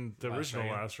used in the original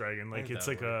Last Dragon. Like it's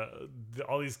like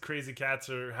all these crazy cats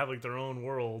have like their own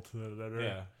world that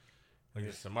are like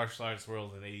it's a martial arts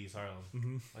world in 80s Harlem.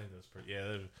 Mm-hmm. I think that's pretty.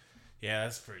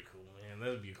 That's pretty cool, man.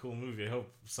 That'd be a cool movie. I hope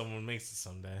someone makes it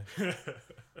someday.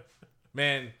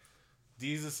 Man,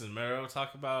 Jesus and Mero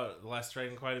talk about The Last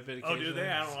Dragon quite a bit. Oh, do they?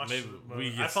 I don't watch them.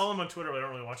 I follow them on Twitter, but I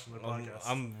don't really watch them on the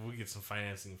podcast. We get some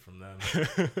financing from them.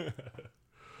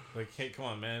 Like, hey, come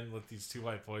on, man. Let these two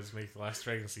white boys make The Last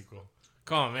Dragon sequel.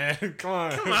 Come on, man. Come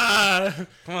on. Come on.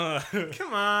 Come on.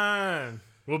 Come on.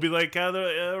 We'll be like,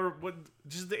 what?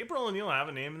 Does the April O'Neil have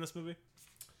a name in this movie?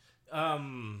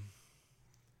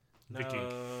 Vicky.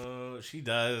 No, she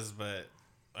does, but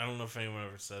I don't know if anyone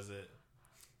ever says it.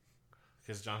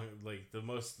 Because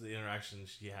the interaction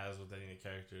she has with any of the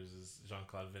characters is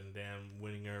Jean-Claude Van Damme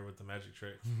winning her with the magic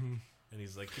trick. Mm-hmm. And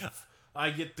he's like, I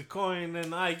get the coin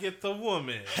and I get the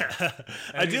woman.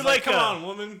 I do like, come on,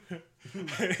 woman.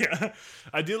 Yeah.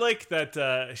 I do like that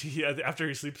after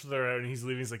he sleeps with her and he's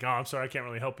leaving, he's like, oh, I'm sorry, I can't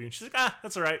really help you. And she's like,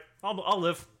 that's all right. I'll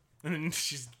live. And then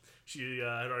she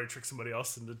had already tricked somebody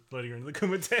else into letting her into the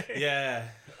Kumite. Yeah.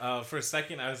 For a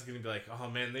second, I was going to be like, oh,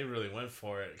 man, they really went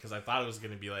for it. Because I thought it was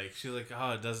going to be like, she's like,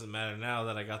 oh, it doesn't matter now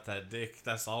that I got that dick.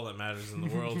 That's all that matters in the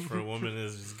world for a woman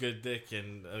is just good dick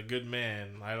and a good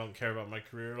man. I don't care about my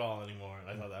career at all anymore.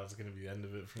 I thought that was going to be the end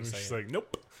of it for a second. She's like,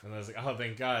 nope. And I was like, oh,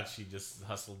 thank God she just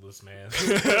hustled this man.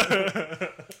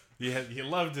 You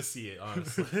love to see it,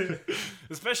 honestly.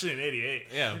 Especially in 88.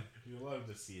 Yeah, you love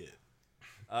to see it.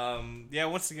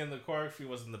 Once again, the choreography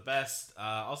wasn't the best.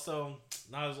 Also,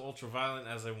 not as ultra violent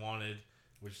as I wanted,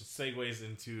 which segues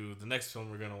into the next film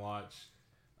we're gonna watch.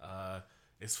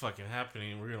 It's fucking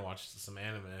happening. We're gonna watch some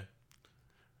anime.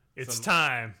 It's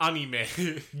time. Anime.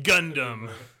 Gundam.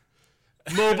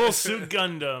 Mobile Suit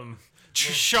Gundam.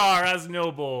 Char as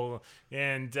Noble.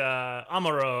 And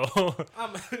Amuro.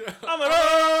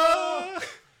 Amuro!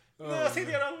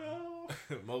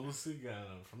 Mobile Suit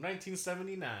Gundam from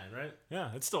 1979, right?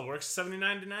 Yeah, it still works.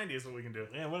 79 to 90 is what we can do.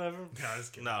 Yeah, whatever.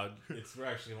 No, we're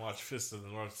actually gonna watch Fist of the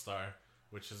North Star,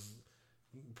 which is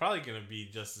probably gonna be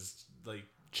just as like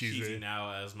cheesy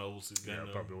now as Mobile Suit Gundam. Yeah,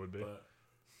 it probably would be. But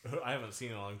I haven't seen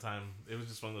it in a long time. It was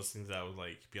just one of those things that would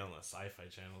like be on the Sci-Fi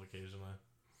Channel occasionally,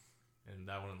 and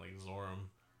that one like Zoram.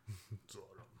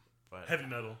 But heavy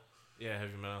metal. Yeah,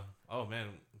 heavy metal. Oh man,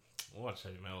 we'll watch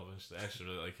heavy metal eventually. I actually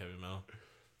really like heavy metal.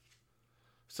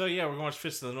 So yeah, we're gonna watch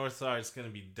Fist of the North Star. It's gonna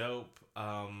be dope.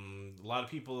 A lot of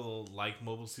people like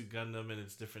Mobile Suit Gundam and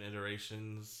its different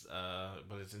iterations,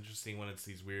 but it's interesting when it's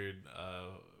these weird,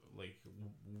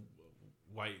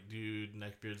 white dude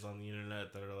neckbeards on the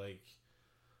internet that are like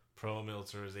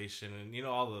pro-militarization and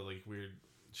all the like weird,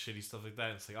 shitty stuff like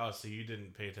that. It's like, oh, so you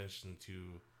didn't pay attention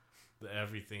to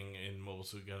everything in Mobile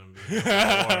Suit Gundam being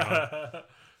war,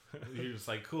 You're just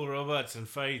like cool robots and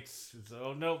fights.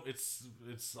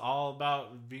 It's all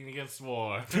about being against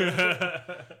war.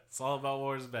 It's all about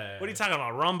war's bad. What are you talking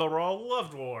about? Rumba Raw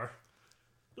loved war.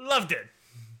 Loved it.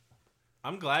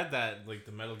 I'm glad that like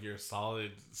the Metal Gear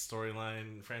Solid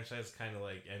storyline franchise kind of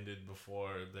like ended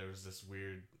before there was this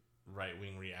weird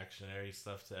right-wing reactionary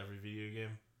stuff to every video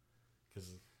game. Because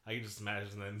I can just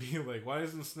imagine them being like, why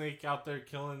isn't Snake out there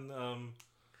killing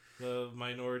the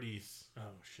minorities?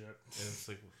 Oh shit! And it's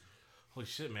like, holy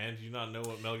shit, man! Do you not know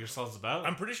what Metal Gear Solid's about?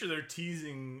 I'm pretty sure they're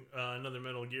teasing another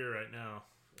Metal Gear right now.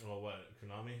 Well, what,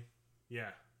 Konami? Yeah.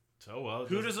 So well.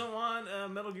 Who doesn't want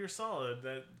Metal Gear Solid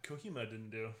that Kojima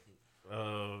didn't do?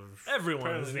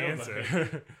 Everyone is the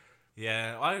answer.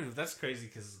 Yeah, that's crazy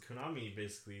because Konami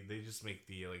basically they just make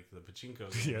the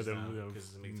pachinko games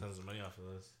because they make tons of money off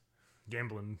of this.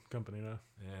 Gambling company now.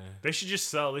 Yeah. They should just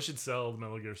sell. They should sell the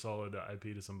Metal Gear Solid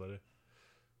IP to somebody.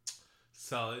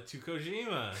 Sell it to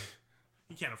Kojima.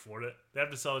 You can't afford it. They have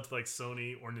to sell it to like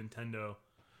Sony or Nintendo.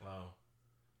 Wow.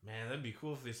 Man, that'd be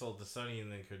cool if they sold it to Sony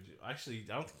and then could. Actually,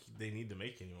 I don't think they need to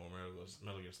make any more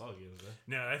Metal Gear Solid games.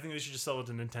 No, I think they should just sell it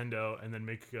to Nintendo and then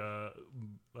make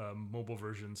mobile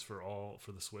versions for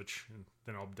the Switch, and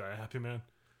then I'll die a happy man.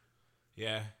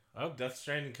 Yeah. I hope Death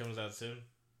Stranding comes out soon.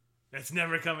 It's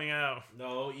never coming out.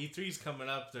 No, E3's coming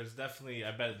up. There's definitely.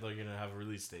 I bet they're gonna have a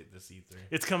release date this E3.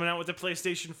 It's coming out with the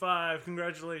PlayStation 5.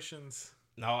 Congratulations.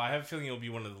 No, I have a feeling it'll be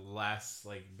one of the last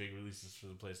like big releases for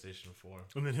the PlayStation 4.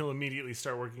 And then he'll immediately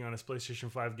start working on his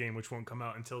PlayStation 5 game, which won't come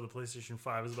out until the PlayStation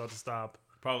 5 is about to stop.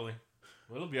 Probably.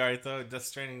 Well, it'll be alright though. Death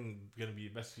Stranding gonna be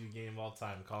the best video game of all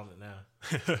time. I'm calling it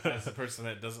now. As a person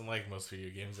that doesn't like most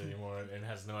video games anymore and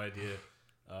has no idea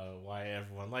why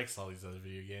everyone likes all these other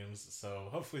video games. So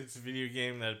hopefully it's a video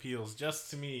game that appeals just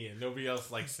to me and nobody else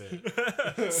likes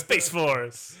it. Space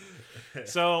Force.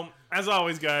 So, as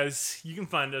always, guys, you can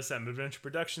find us at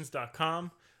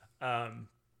adventureproductions.com. I'm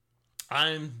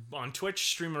on Twitch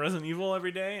streaming Resident Evil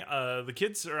every day. The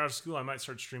kids are out of school. I might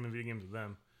start streaming video games with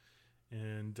them.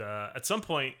 And at some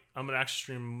point, I'm going to actually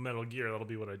stream Metal Gear. That'll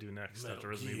be what I do next after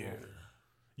Resident Evil.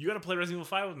 You got to play Resident Evil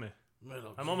 5 with me.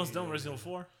 I'm almost done with Resident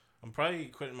Evil 4. I'm probably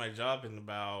quitting my job in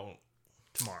about...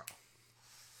 tomorrow.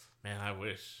 Man, I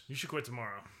wish. You should quit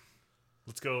tomorrow.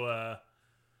 Let's go,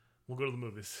 we'll go to the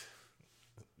movies.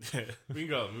 We can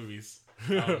go to the movies.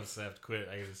 I don't just have to quit.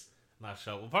 I can just not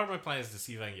show up. Well, part of my plan is to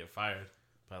see if I can get fired.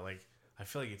 But, like, I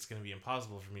feel like it's going to be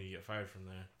impossible for me to get fired from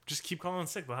there. Just keep calling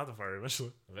sick. They'll have to fire you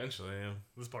eventually. Eventually, yeah.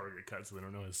 This part will get cut so they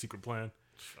don't know his secret plan.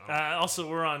 Also,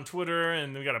 we're on Twitter,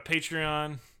 and we got a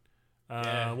Patreon.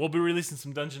 Yeah. We'll be releasing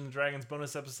some Dungeons & Dragons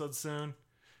bonus episodes soon.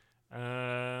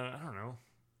 I don't know.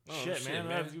 Oh, shit,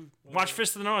 man. Watch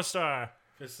Fist of the North Star.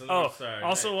 Fist of the North Star.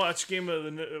 Also watch Game of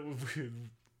the...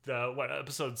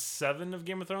 episode 7 of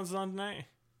Game of Thrones is on tonight?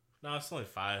 No, it's only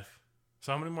 5.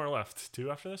 So how many more left?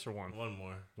 2 after this or 1? One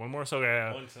more. One more? So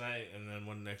okay. 1 tonight and then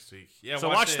 1 next week. Yeah. So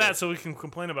watch that so we can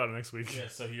complain about it next week. Yeah,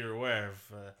 so you're aware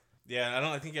of...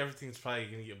 I think everything's probably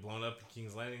going to get blown up in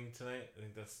King's Landing tonight. I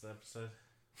think that's the episode.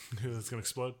 It's gonna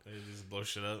explode. They just blow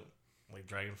shit up, like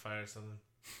Dragonfire or something.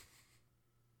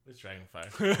 It's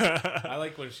Dragonfire. I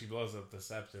like when she blows up the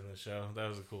Sept in the show. That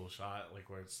was a cool shot, like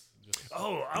where it's just.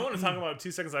 Oh, I want to talk about it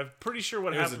 2 seconds. I'm pretty sure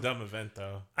what happens. It was a dumb event,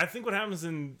 though. I think what happens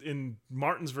in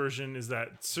Martin's version is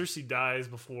that Cersei dies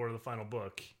before the final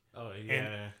book. Oh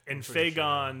yeah, and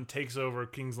Fagon takes over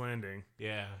King's Landing.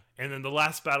 Yeah, and then the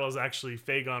last battle is actually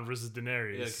Fagon versus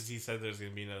Daenerys. Yeah, because he said there's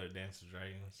gonna be another Dance of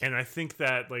Dragons. And I think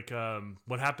that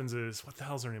what happens is what the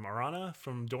hell's her name? Arana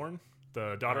from Dorne,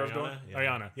 the daughter of Dorne. Yeah.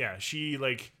 Ariana, yeah, she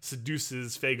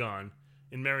seduces Fagon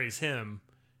and marries him,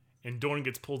 and Dorne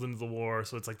gets pulled into the war.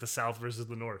 So it's like the South versus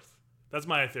the North. That's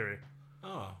my theory.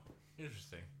 Oh,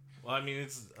 interesting. Well, I mean,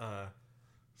 it's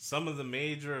some of the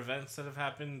major events that have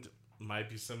happened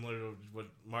might be similar to what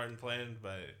Martin planned,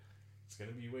 but it's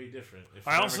gonna be way different.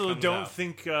 I also don't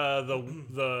think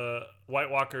the White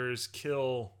Walkers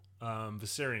kill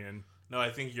Viserion. No,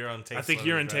 I think Euron takes. I think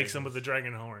Euron takes him with the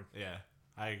dragon horn. Yeah,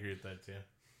 I agree with that too.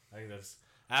 I think that's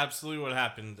absolutely what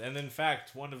happened. And in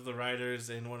fact, one of the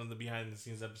writers in one of the behind the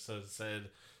scenes episodes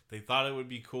said they thought it would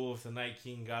be cool if the Night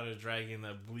King got a dragon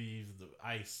that breathed the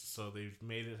ice, so they've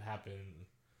made it happen.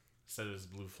 Said it was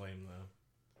Blue Flame though.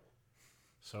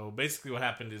 So basically what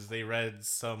happened is they read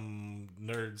some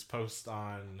nerds post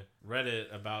on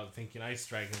Reddit about thinking ice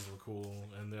dragons were cool,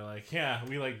 and they're like, yeah,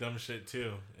 we like dumb shit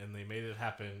too, and they made it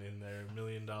happen in their $1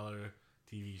 million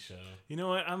TV show. You know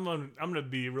what? I'm gonna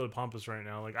be really pompous right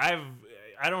now. Like I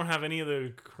don't have any of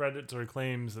the credits or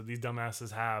claims that these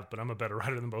dumbasses have, but I'm a better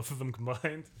writer than both of them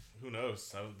combined. Who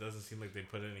knows? It doesn't seem like they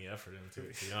put any effort into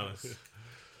it, to be honest.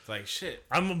 It's like, shit.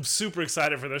 I'm super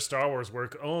excited for their Star Wars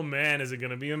work. Oh, man, is it going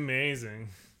to be amazing.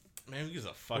 Man, who gives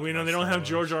a fuck? We know they don't have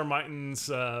George R. Martin's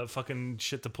fucking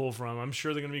shit to pull from. I'm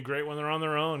sure they're going to be great when they're on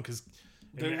their own. Because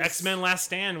X-Men Last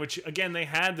Stand, which, again, they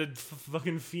had the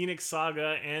fucking Phoenix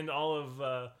Saga and all of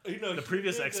the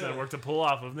previous X-Men work to pull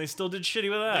off of. And they still did shitty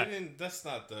with that. That's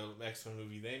not the X-Men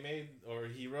movie they made. Or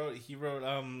he wrote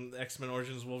X-Men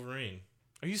Origins Wolverine.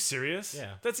 Are you serious?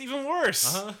 Yeah. That's even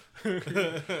worse.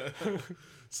 Uh-huh.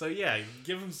 So, yeah,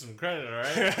 give him some credit, all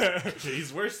right?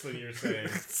 He's worse than you're saying.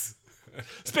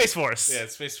 Space Force. Yeah,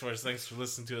 Space Force. Thanks for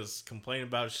listening to us complain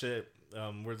about shit.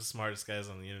 We're the smartest guys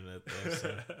on the internet, though,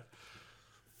 so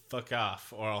fuck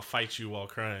off, or I'll fight you while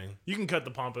crying. You can cut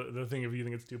the thing if you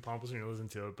think it's too pompous when you listen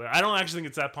to it, but I don't actually think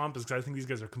it's that pompous because I think these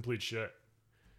guys are complete shit.